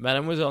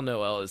Mademoiselle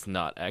Noel is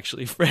not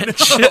actually French.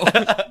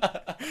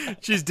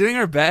 She's doing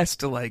her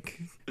best to like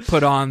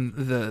put on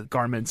the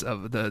garments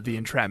of the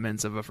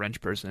entrapments of a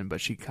French person,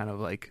 but she kind of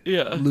like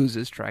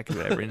loses track of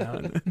it every now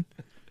and then.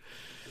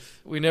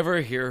 We never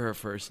hear her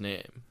first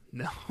name,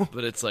 No.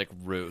 but it's like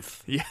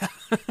Ruth. Yeah.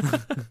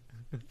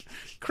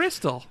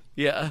 Crystal.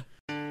 Yeah.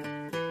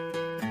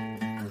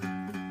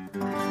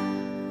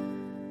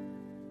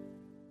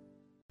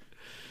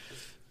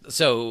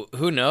 So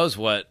who knows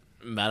what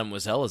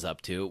Mademoiselle is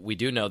up to? We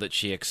do know that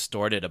she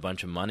extorted a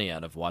bunch of money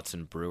out of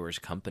Watson Brewer's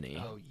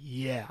company Oh,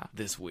 yeah.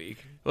 this week.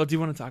 Well, do you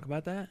want to talk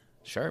about that?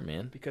 Sure,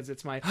 man. Because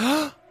it's my...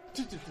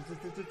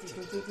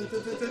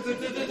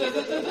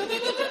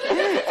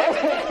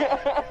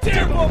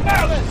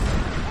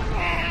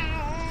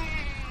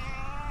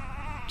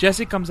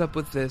 Jessie comes up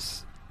with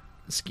this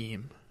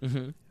scheme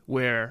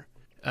where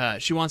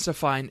she wants to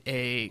find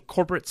a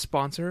corporate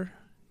sponsor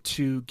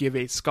to give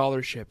a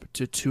scholarship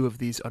to two of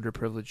these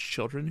underprivileged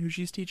children who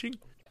she's teaching.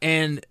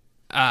 And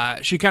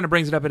she kind of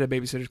brings it up at a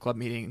Babysitters Club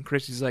meeting. And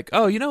Christy's like,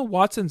 oh, you know,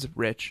 Watson's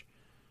rich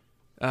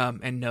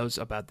and knows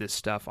about this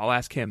stuff. I'll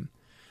ask him.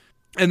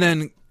 And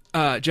then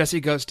Jesse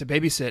goes to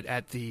babysit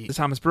at the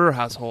Thomas Brewer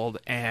household,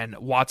 and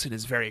Watson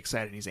is very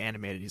excited. He's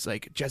animated. He's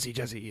like,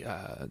 Jesse,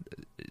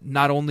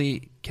 not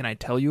only can I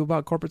tell you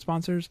about corporate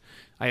sponsors,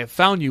 I have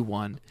found you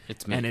one.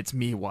 It's me. And it's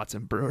me,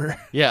 Watson Brewer.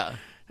 Yeah.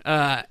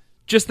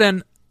 Just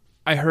then,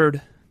 I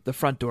heard the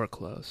front door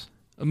close.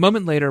 A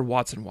moment later,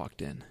 Watson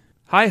walked in.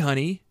 "Hi,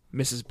 honey,"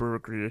 Mrs. Brewer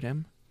greeted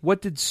him.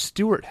 "What did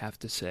Stuart have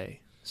to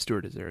say?"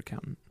 Stuart is their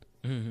accountant.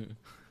 Mm-hmm.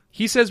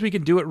 "He says we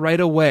can do it right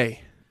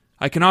away.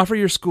 I can offer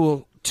your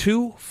school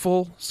 2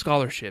 full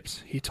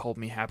scholarships," he told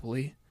me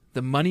happily.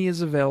 "The money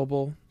is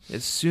available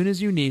as soon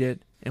as you need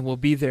it and will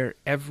be there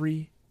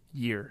every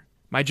year."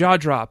 My jaw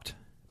dropped,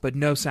 but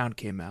no sound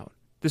came out.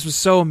 This was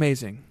so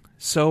amazing,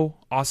 so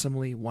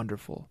awesomely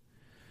wonderful.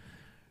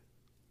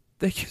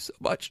 "Thank you so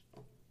much,"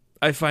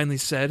 I finally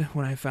said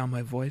when I found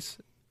my voice.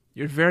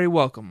 "You're very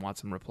welcome,"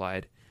 Watson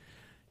replied.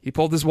 He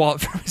pulled his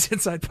wallet from his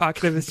inside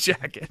pocket of his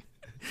jacket.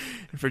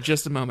 And for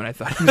just a moment, I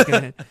thought he was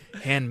going to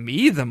hand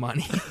me the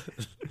money.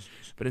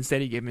 But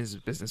instead, he gave me his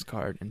business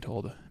card and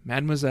told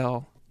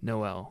Mademoiselle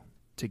Noel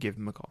to give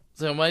him a call.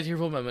 So my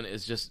tearful moment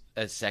is just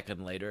a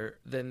second later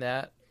than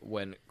that,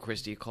 when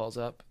Christy calls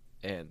up,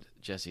 and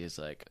Jesse is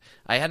like,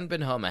 "I hadn't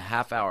been home a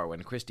half hour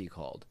when Christy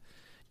called.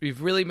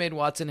 We've really made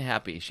Watson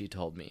happy," she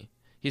told me.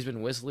 "He's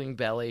been whistling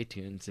ballet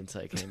tunes since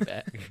I came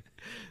back."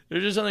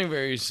 There's just something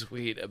very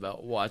sweet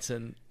about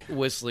Watson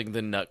whistling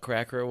the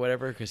Nutcracker or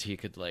whatever, because he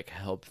could, like,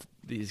 help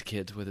these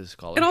kids with his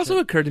scholarship. It also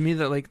occurred to me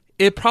that, like,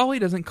 it probably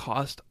doesn't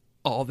cost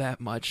all that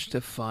much to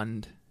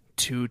fund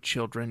 2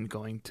 children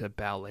going to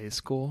ballet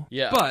school.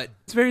 Yeah. But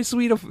it's very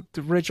sweet of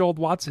the rich old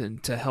Watson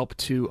to help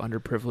 2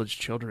 underprivileged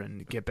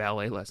children get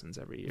ballet lessons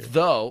every year.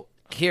 Though,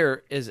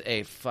 here is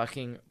a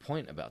fucking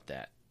point about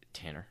that,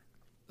 Tanner.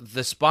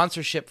 The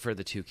sponsorship for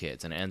the 2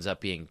 kids, and it ends up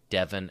being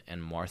Devin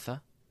and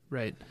Martha.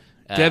 Right.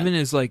 Devin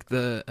is like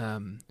the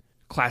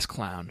class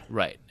clown.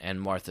 Right. And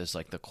Martha's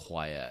like the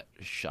quiet,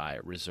 shy,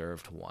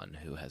 reserved one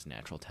who has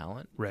natural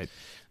talent. Right.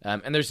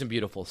 And there's some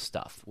beautiful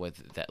stuff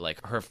with that.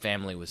 Like, her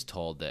family was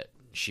told that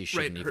she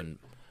shouldn't even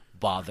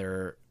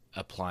bother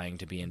applying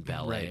to be in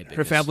ballet. Right. Because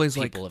Her family's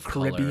people like of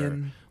color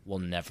Caribbean. will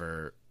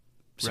never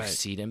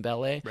succeed in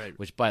ballet. Right.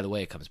 Which, by the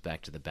way, comes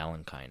back to the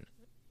Ballantine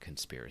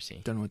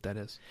conspiracy. Don't know what that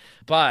is.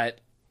 But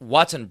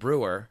Watson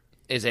Brewer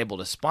is able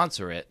to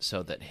sponsor it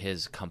so that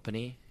his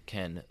company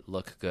can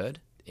look good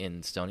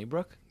in Stony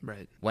Brook.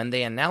 Right. When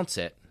they announce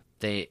it,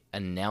 they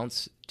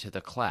announce to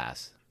the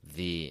class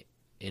the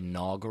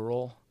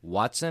inaugural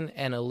Watson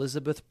and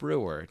Elizabeth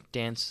Brewer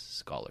dance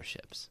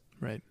scholarships.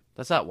 Right.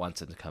 That's not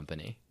Watson's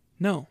company.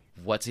 No.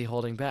 What's he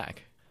holding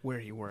back? Where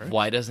he works.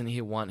 Why doesn't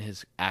he want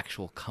his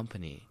actual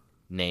company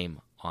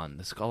name on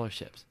the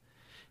scholarships?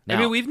 Now, I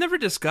mean, we've never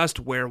discussed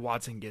where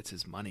Watson gets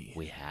his money.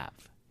 we have.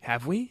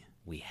 Have we?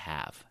 We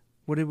have.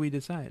 What did we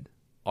decide?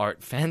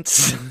 Art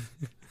Fence.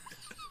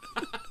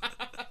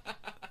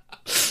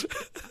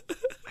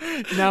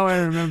 Now I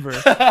remember.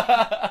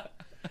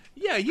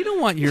 Yeah, you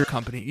don't want your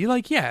company. You're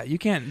like, yeah, you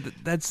can't.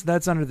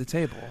 That's under the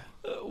table.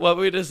 What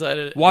we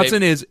decided...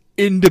 Watson is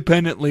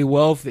independently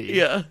wealthy.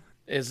 Yeah.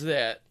 Is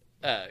that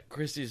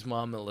Christy's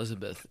mom,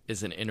 Elizabeth,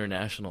 is an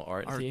international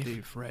art Art thief.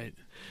 thief, right.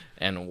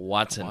 And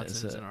Watson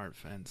Watson's is an art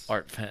fence.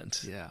 art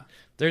fence. Yeah.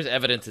 There's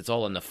evidence. It's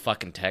all in the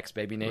fucking text,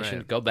 Baby Nation.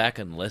 Right. Go back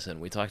and listen.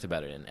 We talked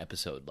about it in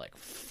episode,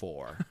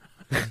 4.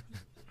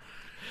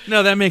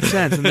 No, that makes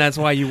sense, and that's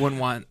why you wouldn't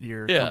want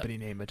your Yeah. company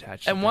name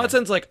attached. And to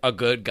Watson's, a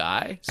good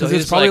guy. So 'Cause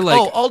it's he's probably like,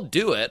 like- oh, I'll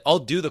do it. I'll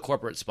do the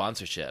corporate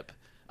sponsorship.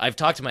 I've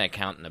talked to my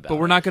accountant about it. But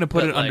we're not going to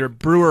put it under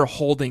Brewer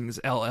Holdings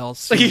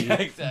LLC, Yeah,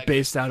 exactly.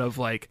 based out of,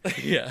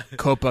 Yeah.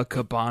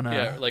 Copacabana.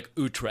 Yeah,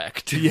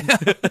 Utrecht. Yeah.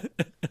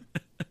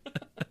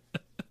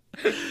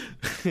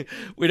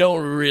 We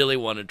don't really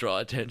want to draw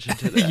attention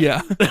to that.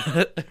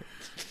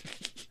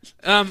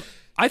 Yeah.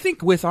 I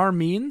think with our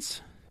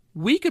means,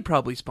 we could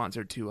probably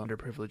sponsor 2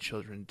 underprivileged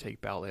children to take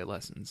ballet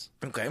lessons.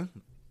 Okay.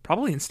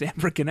 Probably in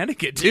Stamford,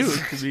 Connecticut, too,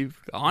 to be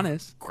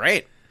honest.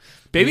 Great.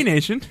 Baby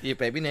Nation, You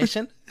Baby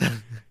Nation?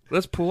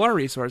 let's pool our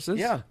resources.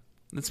 Yeah.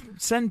 Let's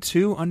send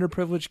 2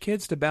 underprivileged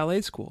kids to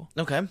ballet school.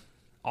 Okay.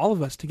 All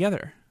of us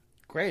together.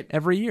 Great.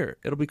 Every year.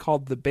 It'll be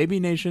called the Baby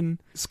Nation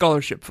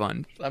Scholarship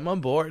Fund. I'm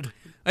on board.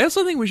 I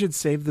also think we should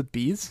save the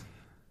bees.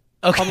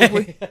 Okay.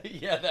 Probably.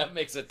 Yeah, that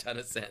makes a ton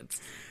of sense.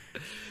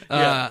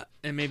 And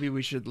maybe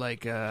we should,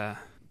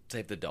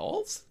 Save the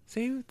dolls?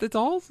 save the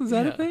dolls? Is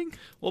that a Yeah. thing?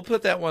 We'll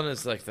put that one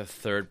as, the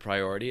third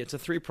priority. It's a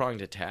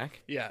 3-pronged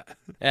attack. Yeah.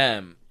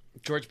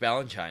 George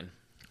Balanchine.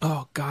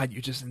 Oh, God,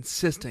 you're just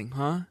insisting,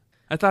 huh?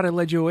 I thought I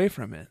led you away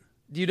from it.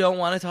 You don't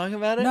want to talk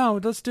about it? No,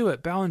 let's do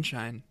it.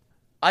 Balanchine.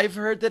 I've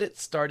heard that it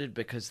started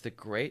because the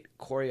great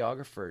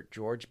choreographer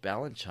George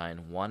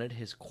Balanchine wanted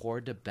his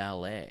corps de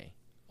ballet,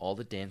 all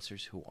the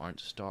dancers who aren't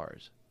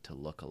stars, to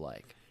look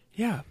alike.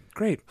 Yeah,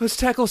 great. Let's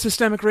tackle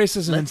systemic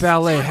racism in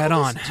ballet tackle head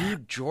on. this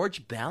dude,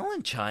 George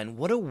Balanchine,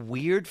 what a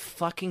weird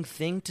fucking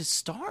thing to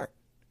start.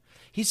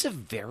 He's a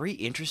very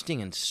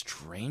interesting and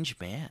strange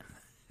man.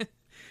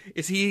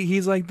 Is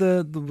he's like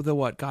the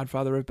what,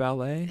 godfather of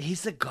ballet?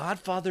 He's the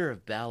godfather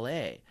of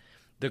ballet.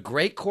 The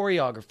great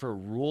choreographer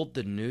ruled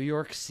the New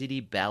York City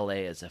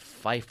Ballet as a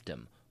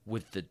fiefdom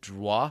with the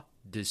droit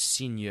de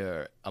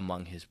seigneur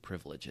among his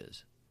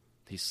privileges.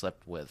 He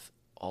slept with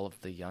all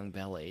of the young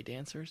ballet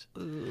dancers?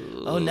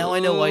 Oh, now I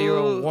know why you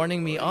were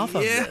warning me off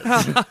of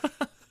this.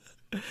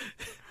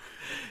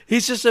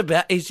 He's just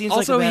he seems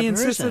Also, like a bad he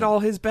insisted person. all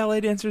his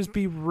ballet dancers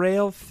be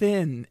rail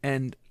thin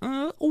and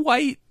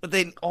white. But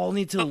they all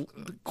need to,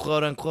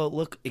 quote unquote,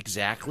 look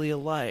exactly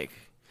alike.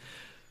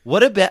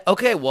 What a bad.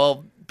 Okay,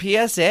 well,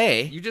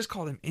 PSA. You just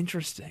called him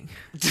interesting.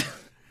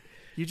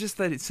 You just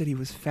said he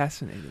was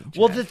fascinating.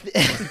 Well,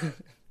 Chad.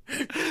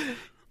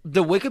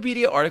 the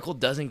Wikipedia article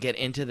doesn't get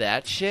into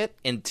that shit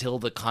until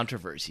the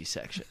controversy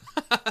section.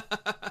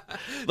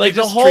 Like,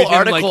 the Just whole treat him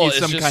article like he's is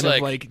some just kind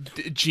like, of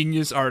like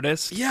genius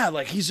artist. yeah,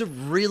 like he's a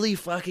really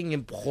fucking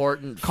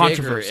important figure in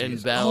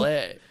Controversies.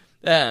 ballet.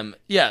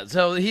 Yeah,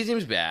 so he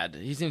seems bad.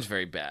 He seems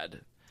very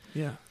bad.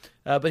 Yeah.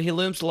 But he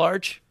looms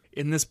large.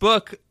 In this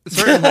book,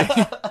 certainly,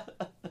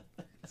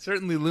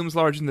 certainly looms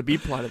large in the B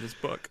plot of this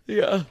book.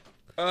 Yeah.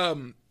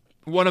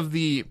 One of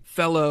the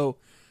fellow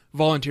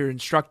volunteer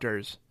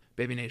instructors,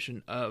 Baby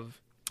Nation,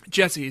 of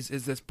Jesse's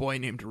is this boy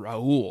named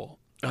Raul,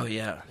 Oh,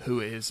 yeah. who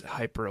is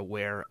hyper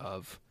aware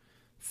of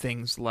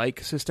things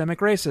like systemic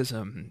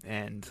racism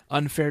and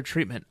unfair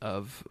treatment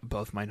of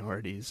both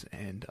minorities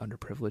and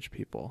underprivileged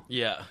people.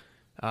 Yeah.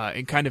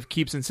 And kind of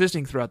keeps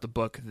insisting throughout the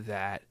book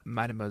that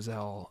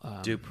Mademoiselle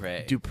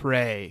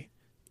Dupre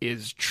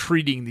is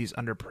treating these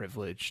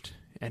underprivileged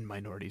and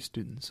minority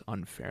students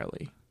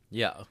unfairly.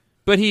 Yeah.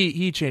 But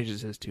he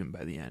changes his tune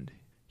by the end.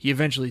 He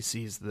eventually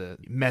sees the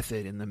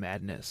method in the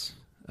madness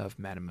of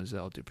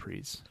Mademoiselle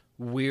Dupre's.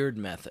 Weird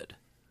method.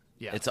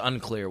 Yeah. It's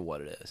unclear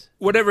what it is.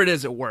 Whatever it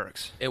is, it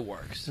works. It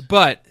works.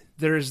 But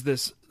there's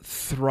this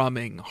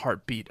thrumming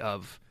heartbeat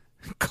of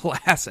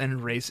class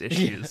and race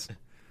issues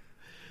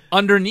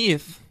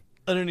underneath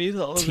Underneath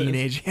all of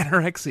teenage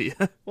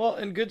anorexia. Well,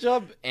 and good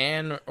job,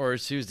 Anne or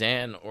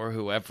Suzanne or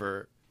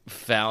whoever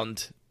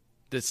found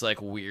this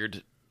like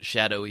weird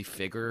shadowy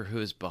figure who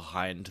is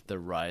behind the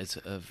rise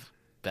of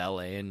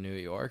ballet in New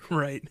York,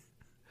 Right.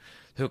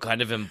 who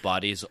kind of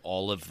embodies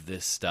all of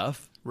this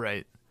stuff,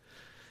 Right.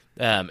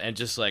 and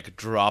just like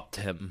dropped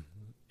him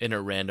in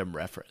a random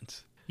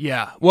reference.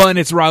 Yeah. Well, and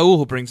it's Raul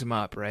who brings him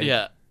up, right?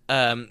 Yeah.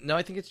 No,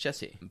 I think it's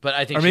Jesse, but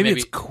I think Or she maybe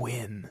it's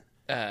Quinn.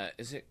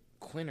 is it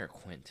Quinn or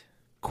Quint?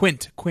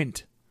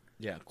 Quint.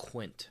 Yeah,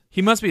 Quint.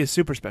 He must be a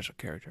super special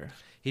character.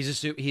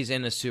 He's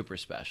in a super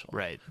special.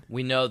 Right.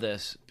 We know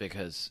this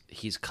because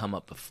he's come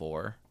up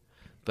before,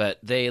 but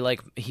he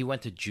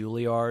went to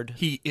Juilliard.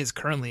 He is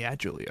currently at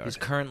Juilliard. He's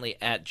currently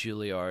at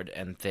Juilliard,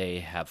 and they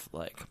have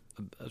like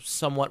a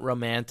somewhat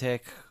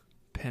romantic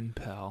pen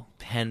pal.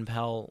 pen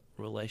pal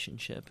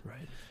relationship.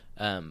 Right.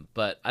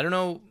 But I don't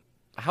know,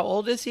 how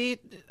old is he?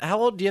 How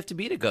old do you have to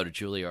be to go to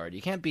Juilliard?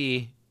 You can't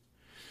be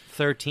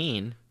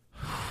 13.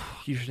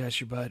 You should ask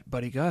your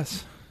buddy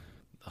Gus.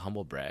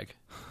 Humble brag.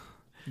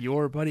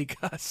 Your buddy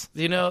Gus.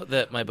 Do you know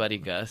that my buddy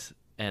Gus,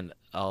 and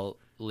I'll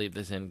leave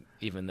this in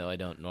even though I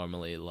don't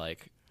normally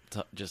like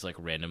just like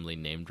randomly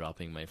name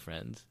dropping my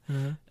friends.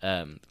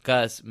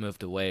 Gus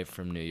moved away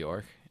from New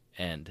York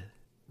and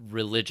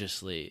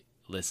religiously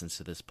listens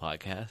to this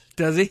podcast,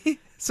 Does he?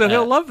 So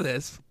he'll love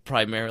this.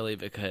 primarily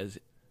because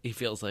he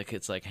feels like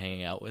it's like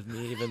hanging out with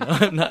me even though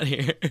I'm not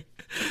here.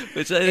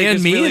 Which I think And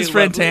is me, really his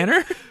friend lovely.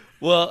 Tanner.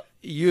 Well,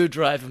 you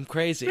drive him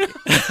crazy.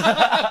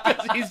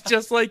 He's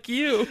just like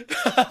you.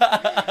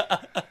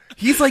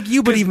 He's like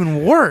you, but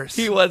even worse.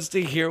 He wants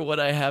to hear what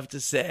I have to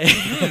say.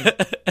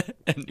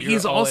 And you're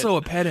He's always- also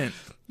a pedant.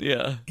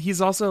 yeah. He's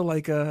also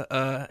like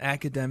a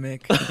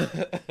academic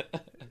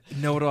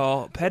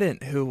know-it-all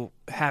pedant who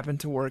happened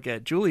to work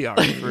at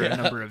Juilliard for a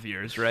number of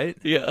years, right?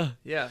 Yeah.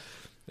 Yeah.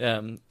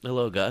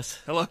 Hello, Gus.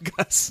 Hello,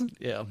 Gus.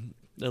 Yeah,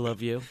 I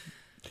love you.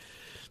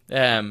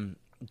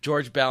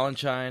 George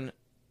Balanchine,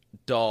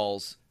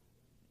 Dolls,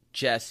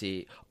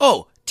 Jesse.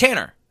 Oh,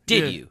 Tanner,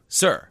 did Yeah. you,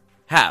 sir,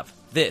 have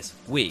this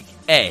week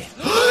a...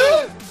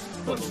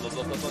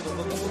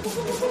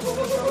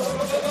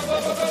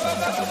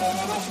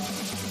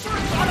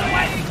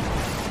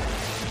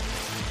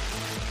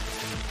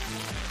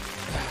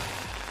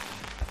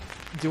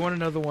 Do you want to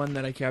know the one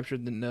that I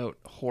captured the note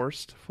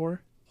Horst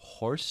for?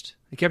 Horst?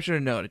 I captured a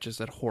note. It just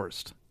said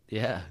Horst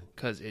Yeah.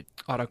 because it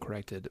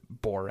autocorrected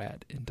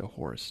Borat into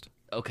Horst.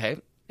 Okay.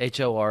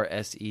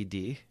 Horsed.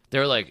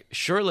 They're like,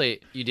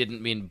 surely you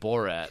didn't mean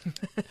Borat.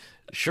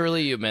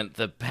 Surely you meant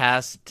the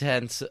past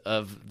tense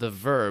of the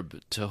verb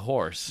to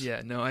horse.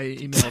 Yeah, no, I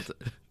emailed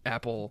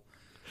Apple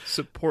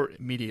support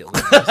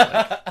immediately.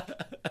 I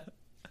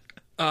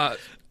was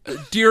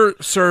like, dear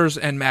sirs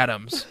and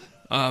madams,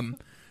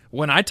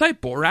 when I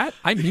type Borat,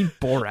 I mean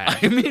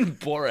Borat. I mean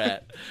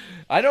Borat.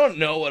 I don't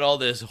know what all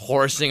this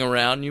horsing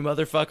around you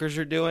motherfuckers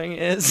are doing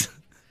is.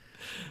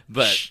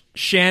 But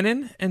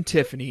Shannon and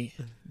Tiffany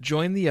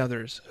joined the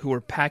others who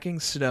were packing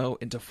snow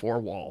into 4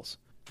 walls.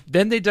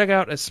 Then they dug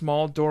out a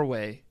small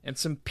doorway and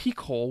some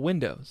peek-hole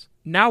windows.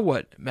 Now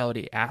what?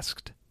 Melody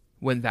asked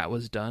when that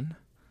was done.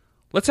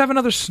 Let's have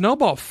another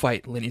snowball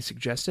fight, Linny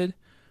suggested.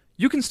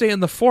 You can stay in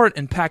the fort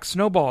and pack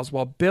snowballs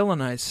while Bill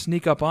and I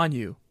sneak up on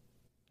you.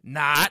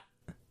 Not,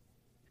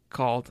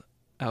 called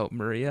out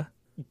Maria.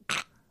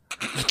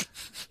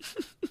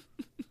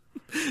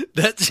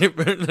 That's your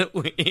burn of the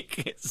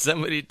week.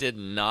 Somebody did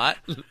not.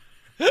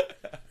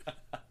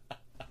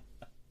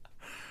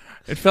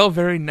 It felt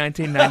very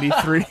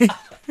 1993.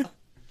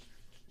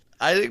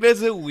 I think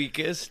that's the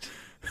weakest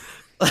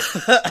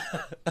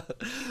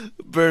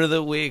burn of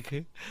the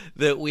week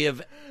that we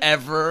have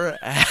ever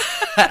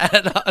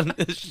had on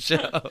this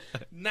show.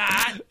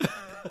 Not.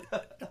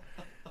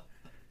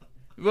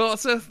 Well,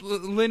 so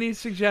Lenny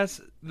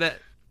suggests that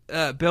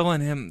Bill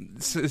and him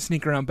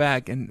sneak around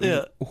back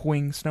and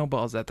wing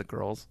snowballs at the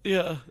girls.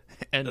 Yeah.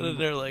 And then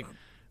they're like,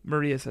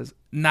 Maria says,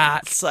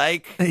 not.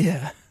 psych.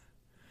 Yeah.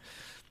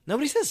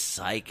 Nobody says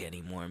psych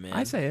anymore, man.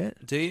 I say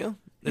it. Do you?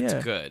 It's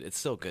Yeah. good. It's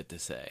still good to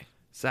say.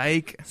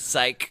 Psych.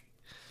 Psych.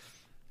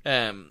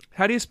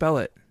 How do you spell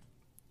it?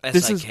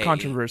 This is S-I-K-E.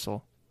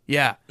 controversial.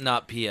 Yeah.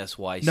 Not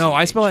P-S-Y-C-H. No,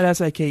 I spell it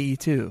S-I-K-E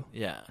too.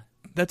 Yeah.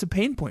 That's a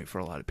pain point for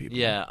a lot of people.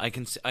 Yeah,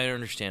 I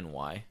understand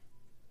why.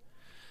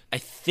 I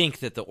think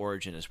that the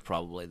origin is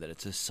probably that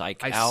it's a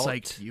psych I out.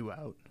 psyched you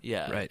out.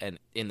 Yeah, Right. and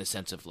in the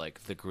sense of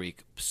like the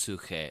Greek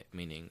psyche,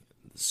 meaning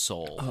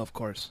soul. Oh, of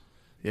course.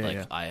 Yeah, like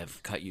yeah. I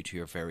have cut you to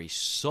your very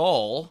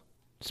soul.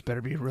 This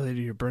better be related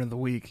to your burn of the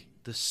week.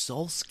 The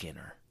Soul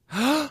Skinner.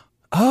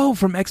 Oh,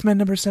 from X-Men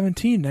number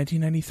 17,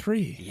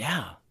 1993.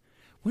 Yeah.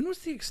 When was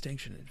the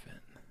Extinction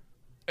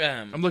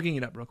event? I'm looking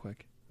it up real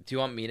quick. Do you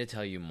want me to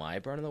tell you my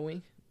burn of the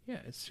week? Yeah,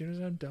 as soon as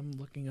I'm done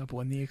looking up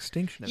when the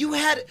Extinction You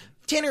event had,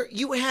 Tanner,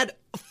 you had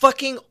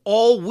fucking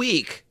all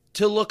week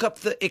to look up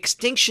the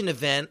extinction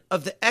event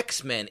of the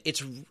X-Men.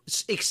 It's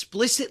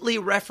explicitly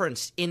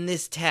referenced in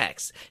this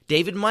text.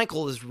 David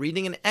Michael is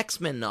reading an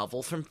X-Men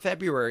novel from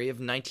February of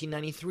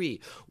 1993.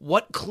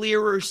 What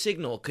clearer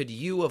signal could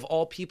you, of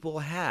all people,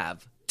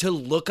 have to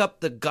look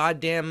up the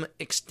goddamn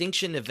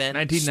extinction event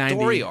 1990.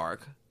 story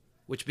arc,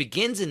 which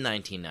begins in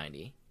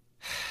 1990?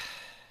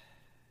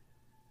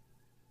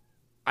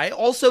 I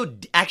also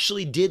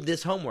actually did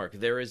this homework.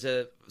 There is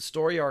a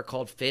story arc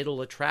called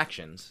Fatal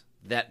Attractions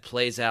that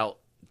plays out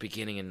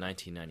beginning in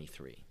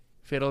 1993.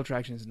 Fatal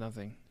Attraction is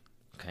nothing.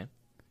 Okay.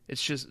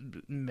 It's just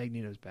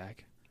Magneto's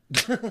back.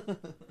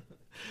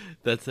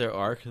 That's their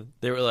arc.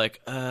 They were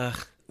like,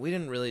 we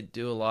didn't really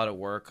do a lot of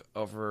work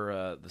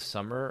over the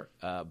summer,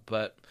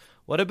 but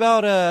what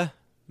about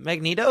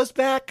Magneto's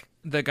back?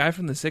 The guy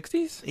from the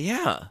 60s?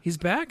 Yeah. He's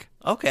back?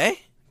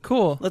 Okay.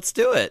 Cool. Let's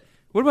do it.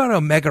 What about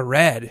Omega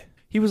Red?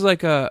 He was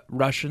like a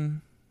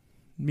Russian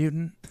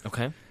mutant.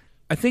 Okay.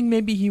 I think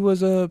maybe he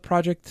was a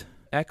Project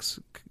X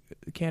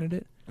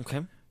candidate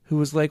Okay. who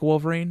was like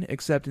Wolverine,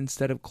 except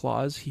instead of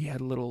claws, he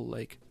had little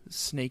like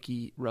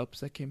snaky ropes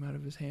that came out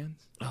of his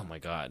hands. Oh my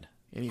god.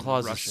 And he was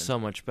Claws Russian. is so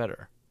much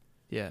better.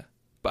 Yeah.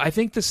 But I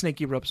think the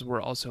snaky ropes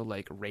were also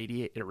like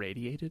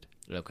irradiated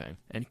Okay.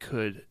 and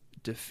could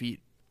defeat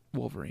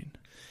Wolverine.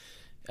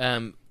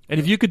 Um, And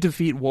if you could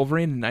defeat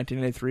Wolverine in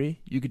 1993,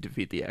 you could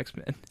defeat the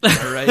X-Men. Am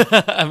I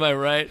right? Am I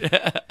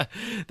right?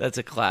 That's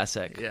a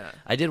classic. Yeah.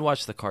 I did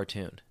watch the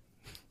cartoon.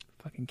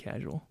 Fucking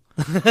casual.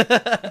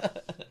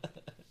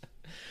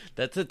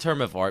 That's a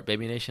term of art,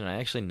 Baby Nation. I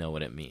actually know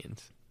what it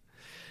means.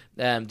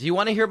 Do you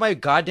want to hear my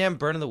goddamn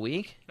burn of the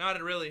week?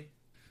 Not really.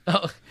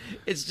 Oh,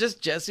 it's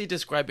just Jessie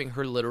describing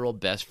her literal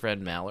best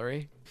friend,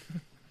 Mallory,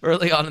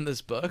 early on in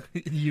this book.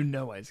 You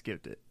know I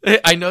skipped it.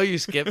 I know you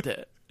skipped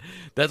it.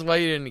 That's why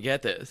you didn't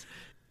get this.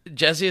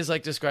 Jessie is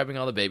like describing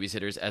all the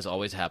babysitters, as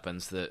always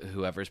happens.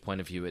 Whoever's point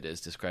of view it is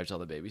describes all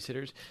the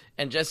babysitters.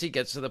 And Jessie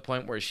gets to the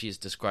point where she's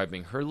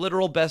describing her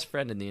literal best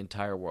friend in the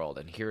entire world.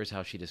 And here's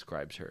how she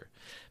describes her.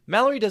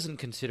 Mallory doesn't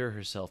consider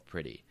herself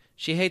pretty.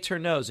 She hates her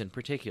nose in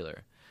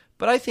particular.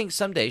 But I think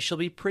someday she'll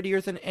be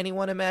prettier than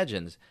anyone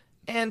imagines.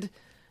 And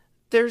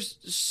there's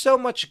so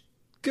much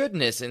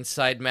goodness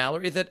inside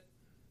Mallory that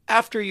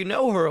after you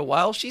know her a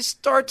while, she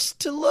starts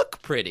to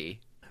look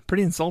pretty.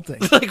 Pretty insulting.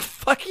 Like,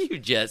 fuck you,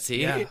 Jessie.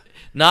 Yeah.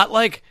 Not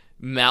like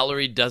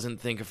Mallory doesn't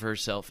think of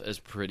herself as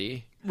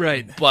pretty,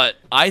 Right. but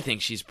I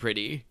think she's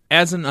pretty.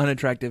 As an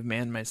unattractive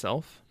man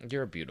myself,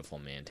 You're a beautiful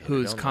man, Taylor.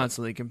 who's Don't let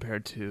constantly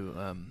compared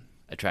to...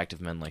 attractive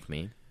men like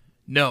me.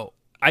 No,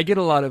 I get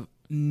a lot of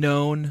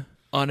known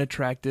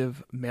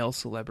unattractive male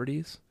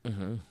celebrities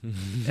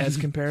as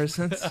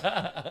comparisons.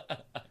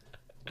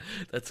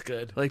 That's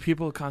good. Like,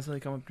 people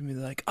constantly come up to me,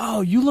 they're like, oh,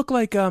 you look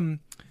like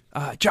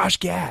Josh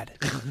Gad.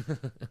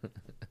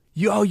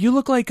 You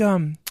look like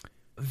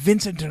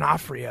Vincent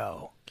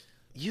D'Onofrio.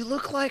 You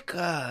look like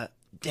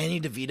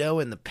Danny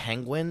DeVito in the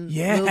Penguin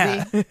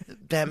Yeah. movie.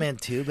 Batman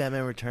 2,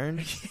 Batman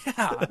Returns.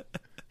 Yeah.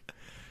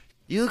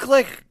 You look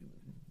like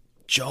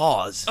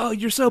Jaws. Oh,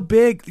 you're so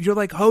big. You're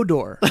like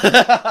Hodor.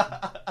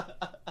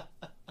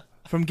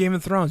 From Game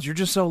of Thrones. You're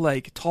just so,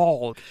 like,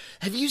 tall.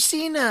 Have you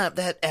seen that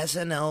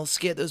SNL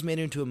skit that was made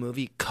into a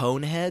movie,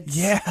 Coneheads?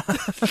 Yeah.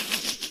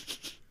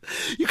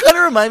 You kind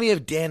of remind me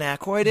of Dan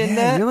Aykroyd in Yeah,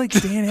 that. you're like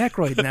Dan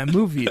Aykroyd in that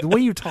movie. The way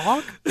you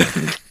talk.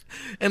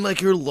 And like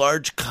your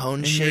large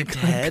cone-shaped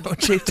head.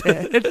 Cone-shaped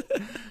head.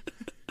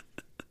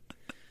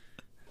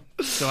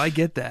 So I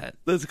get that.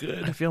 That's I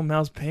good. feel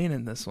Mal's pain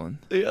in this one.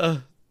 Yeah.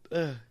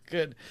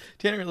 Good.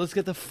 Tanner, let's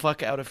get the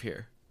fuck out of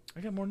here.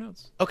 I got more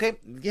notes. Okay,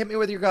 hit me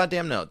with your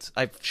goddamn notes.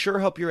 I sure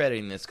hope you're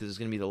editing this because it's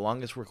going to be the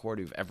longest record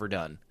we've ever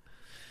done.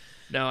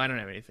 No, I don't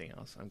have anything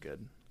else. I'm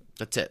good.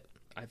 That's it.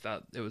 I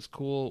thought it was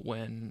cool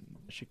when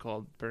she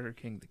called Burger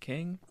King the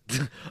king.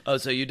 Oh,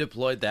 so you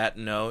deployed that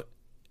note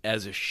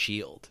as a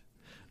shield.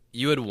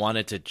 You had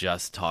wanted to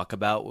just talk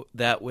about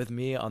that with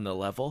me on the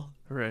level,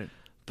 Right.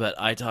 but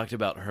I talked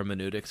about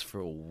hermeneutics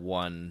for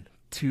one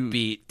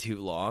beat too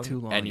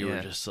long, and you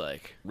were just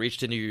like,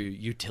 reached into your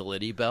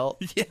utility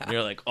belt. Yeah. And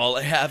you're like, all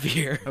I have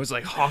here. I was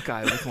like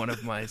Hawkeye with one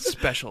of my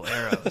special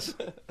arrows.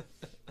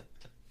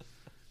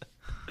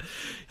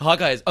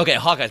 Hawkeye's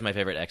my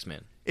favorite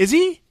X-Man. Is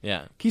he?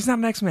 Yeah. He's not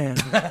an X-Man.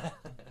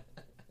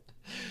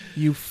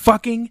 You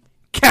fucking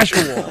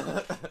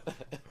casual.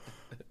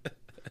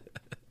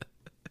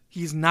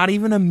 He's not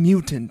even a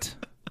mutant,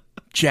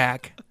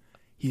 Jack.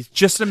 He's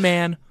just a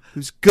man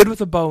who's good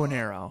with a bow and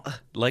arrow.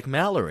 Like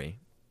Mallory.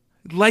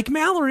 Like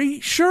Mallory,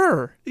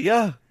 sure.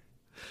 Yeah.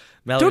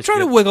 Don't try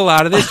to wiggle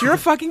out of this. You're a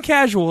fucking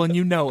casual and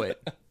you know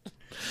it.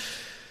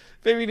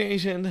 Baby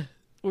Nation,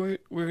 we're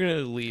gonna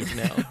leave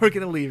now. We're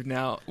going to leave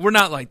now. We're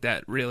not like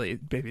that, really,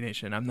 Baby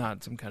Nation. I'm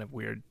not some kind of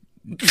weird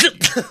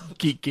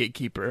geek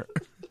gatekeeper.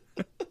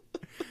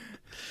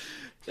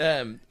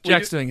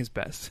 Jack's doing his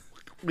best.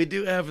 We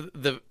do have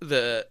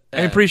the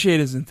I appreciate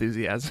his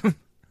enthusiasm.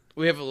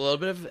 we have a little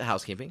bit of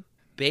housekeeping.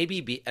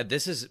 Baby B,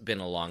 this has been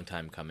a long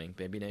time coming,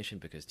 Baby Nation,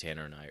 because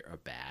Tanner and I are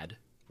bad.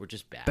 We're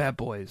just bad. Bad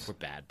boys. We're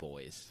bad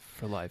boys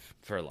For life.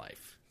 for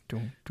life.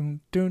 Dun, dun,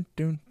 dun,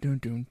 dun, dun,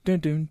 dun, dun,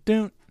 dun,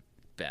 dun.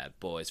 Bad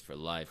boys for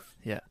life.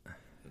 Yeah.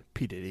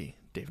 P. Diddy,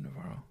 Dave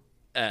Navarro.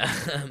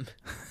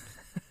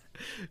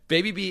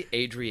 Baby B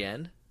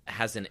Adrienne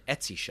has an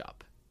Etsy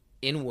shop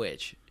in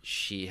which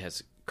she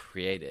has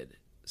created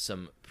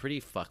some pretty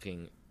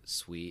fucking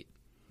sweet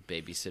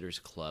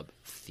Babysitters Club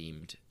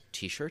themed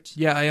t-shirts.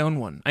 Yeah, I own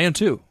one. I own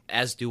two.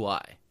 As do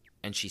I.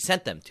 And she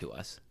sent them to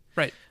us.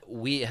 Right.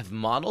 We have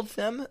modeled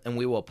them, and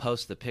we will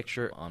post the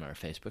picture on our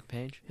Facebook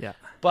page. Yeah.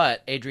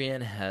 But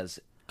Adrienne has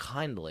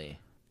kindly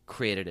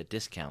created a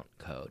discount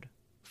code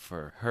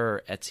for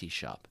her Etsy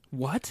shop.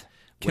 What?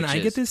 Can Which I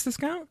is- get this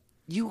discount?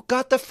 You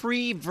got the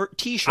free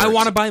t-shirt. I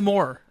want to buy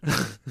more.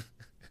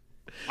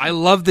 I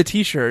love the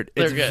t-shirt.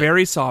 It's They're good.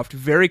 very soft,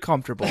 very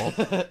comfortable.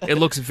 It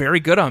looks very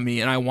good on me,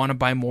 and I want to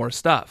buy more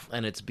stuff.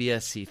 And it's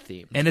BSC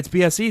themed. And it's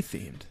BSE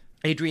themed.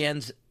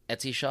 Adrienne's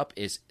Etsy shop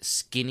is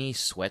Skinny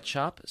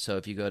Sweatshop. So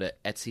if you go to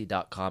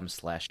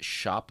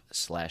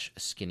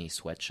etsy.com/shop/skinny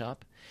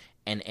sweatshop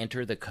and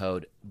enter the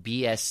code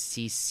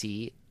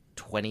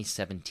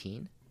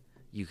BSCC2017,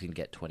 you can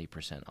get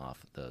 20%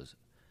 off those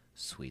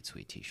sweet,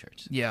 sweet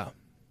t-shirts. Yeah.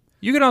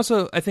 You can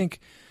also, I think,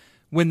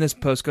 when this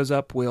post goes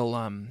up, we'll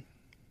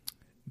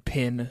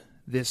pin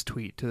this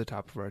tweet to the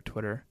top of our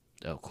Twitter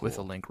Oh, cool. with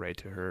a link right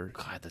to her.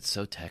 God, that's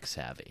so tech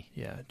savvy.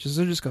 Yeah.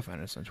 Just go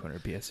find us on Twitter,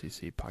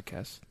 BSCC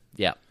Podcast.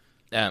 Yeah.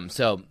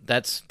 So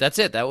that's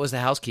it. That was the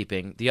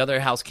housekeeping. The other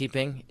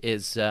housekeeping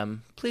is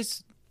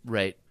please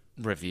rate,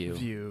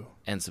 review,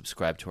 and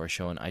subscribe to our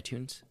show on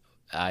iTunes.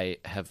 I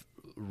have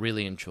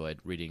really enjoyed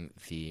reading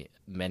the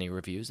many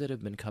reviews that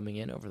have been coming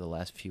in over the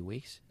last few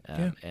weeks,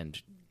 and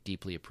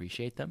deeply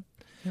appreciate them.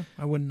 Yeah,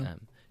 I wouldn't know.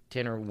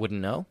 Tanner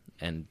wouldn't know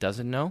and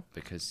doesn't know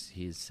because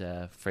he's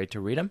afraid to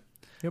read them.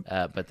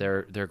 Yep. But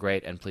they're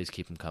great, and please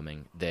keep them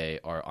coming. They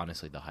are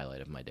honestly the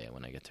highlight of my day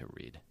when I get to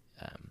read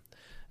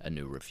a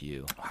new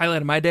review.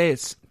 Highlight of my day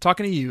is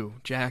talking to you,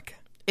 Jack.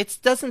 It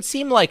doesn't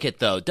seem like it,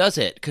 though, does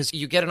it? Because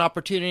you get an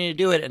opportunity to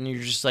do it, and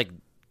you're just, like,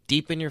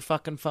 deep in your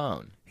fucking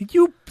phone.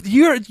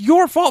 You're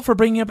your fault for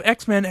bringing up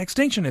X-Men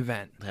Extinction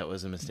Event. That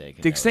was a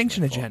mistake. The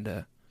Extinction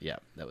Agenda. Yeah,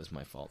 that was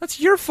my fault. That's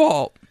your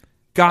fault,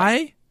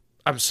 guy.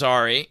 I'm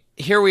sorry.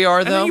 Here we are,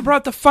 And though. then you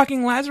brought the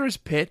fucking Lazarus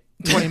Pit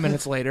 20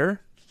 minutes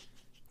later.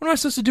 What am I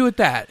supposed to do with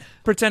that?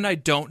 Pretend I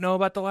don't know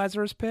about the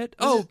Lazarus Pit?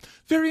 Oh,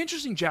 very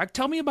interesting, Jack.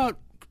 Tell me about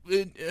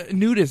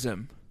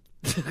nudism.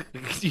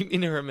 You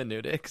mean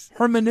hermeneutics?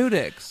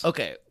 Hermeneutics.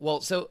 Okay,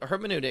 well, so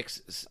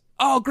hermeneutics...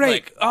 Oh,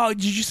 great. Like, Oh,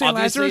 did you say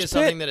obviously Lazarus is Pit?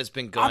 something that has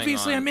been going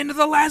Obviously, on I'm into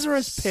the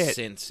Lazarus Pit.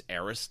 since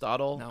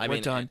Aristotle. No, I we're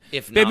mean, done.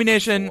 If Baby not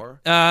Nation,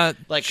 before.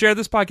 share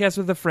this podcast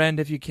with a friend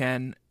if you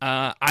can.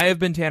 I have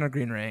been Tanner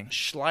Greenring.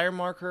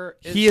 Schleiermacher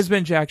is He has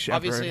been Jack Shepard.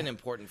 obviously an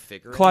important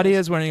figure. in Claudia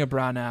this. is wearing a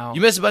bra now.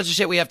 You missed a bunch of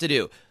shit we have to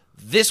do.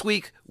 This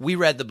week, we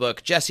read the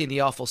book, Jesse and the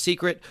Awful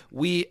Secret.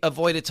 We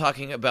avoided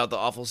talking about the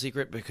Awful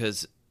Secret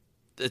because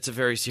it's a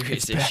very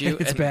serious issue.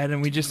 It's and bad,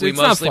 and we we it's not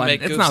mostly fun.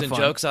 make It's goofs not and fun.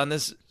 jokes on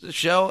this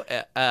show.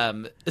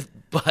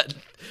 But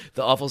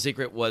the Awful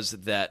Secret was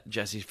that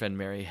Jesse's friend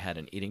Mary had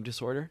an eating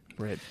disorder.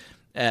 Right.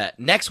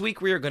 Next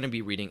week, we are going to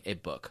be reading a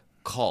book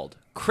called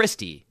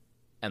Christy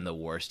and the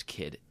Worst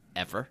Kid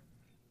Ever.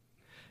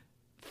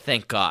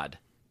 Thank God.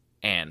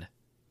 And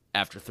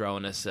after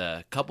throwing us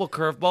a couple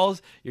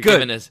curveballs, you're Good.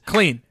 giving us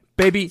Clean.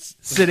 Baby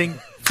sitting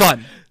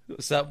fun.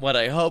 What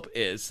I hope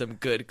is some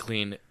good,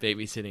 clean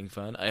babysitting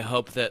fun. I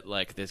hope that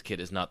like this kid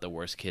is not the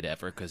worst kid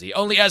ever because he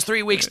only has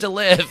 3 weeks to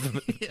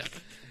live. Yeah.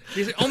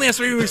 He only has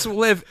 3 weeks to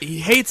live. He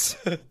hates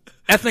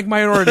ethnic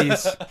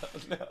minorities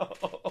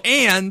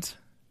and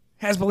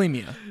has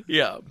bulimia.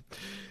 Yeah,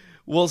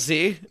 we'll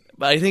see.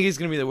 But I think he's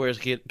gonna be the worst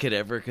kid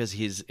ever because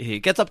he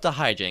gets up to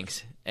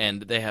hijinks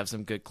and they have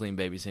some good, clean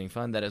babysitting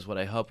fun. That is what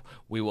I hope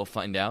we will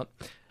find out.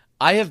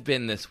 I have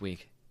been this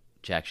week,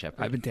 Jack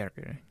Shepard. I've been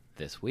Tanner.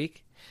 This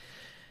week.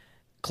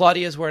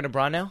 Claudia's wearing a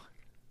bra now.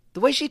 The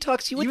way she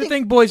talks, you would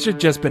think boys had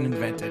just been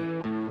invented.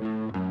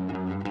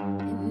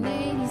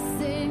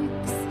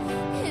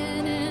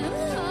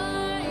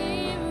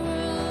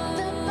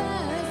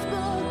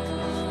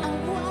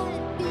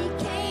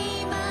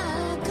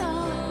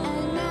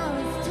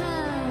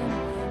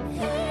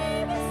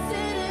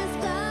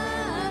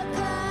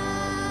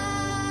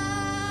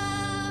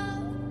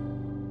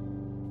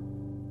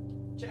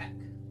 Jack.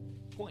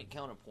 Point,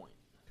 counterpoint.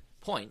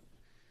 Point,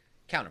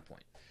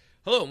 counterpoint.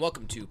 Hello and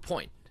welcome to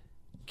Point,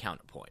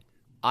 Counterpoint.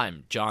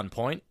 I'm John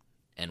Point,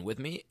 and with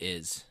me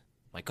is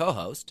my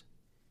co-host.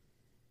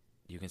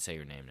 You can say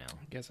your name now.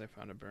 I guess I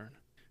found a burn.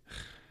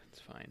 It's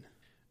fine.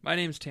 My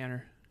name's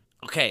Tanner.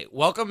 Okay,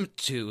 welcome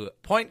to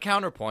Point,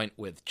 Counterpoint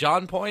with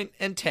John Point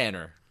and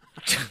Tanner.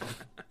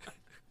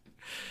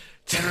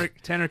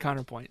 Tanner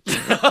Counterpoint.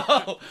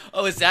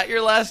 Oh, is that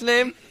your last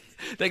name?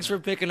 Thanks for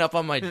picking up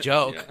on my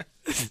joke.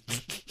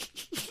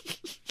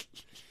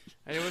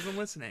 I wasn't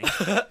listening.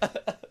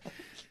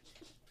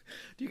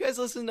 Do you guys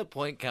listen to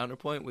Point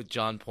Counterpoint with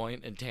John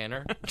Point and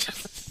Tanner?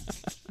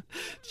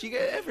 Do you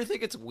guys ever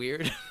think it's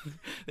weird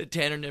that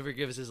Tanner never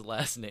gives his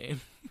last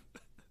name?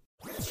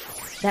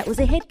 That was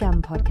a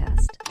HeadGum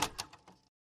podcast.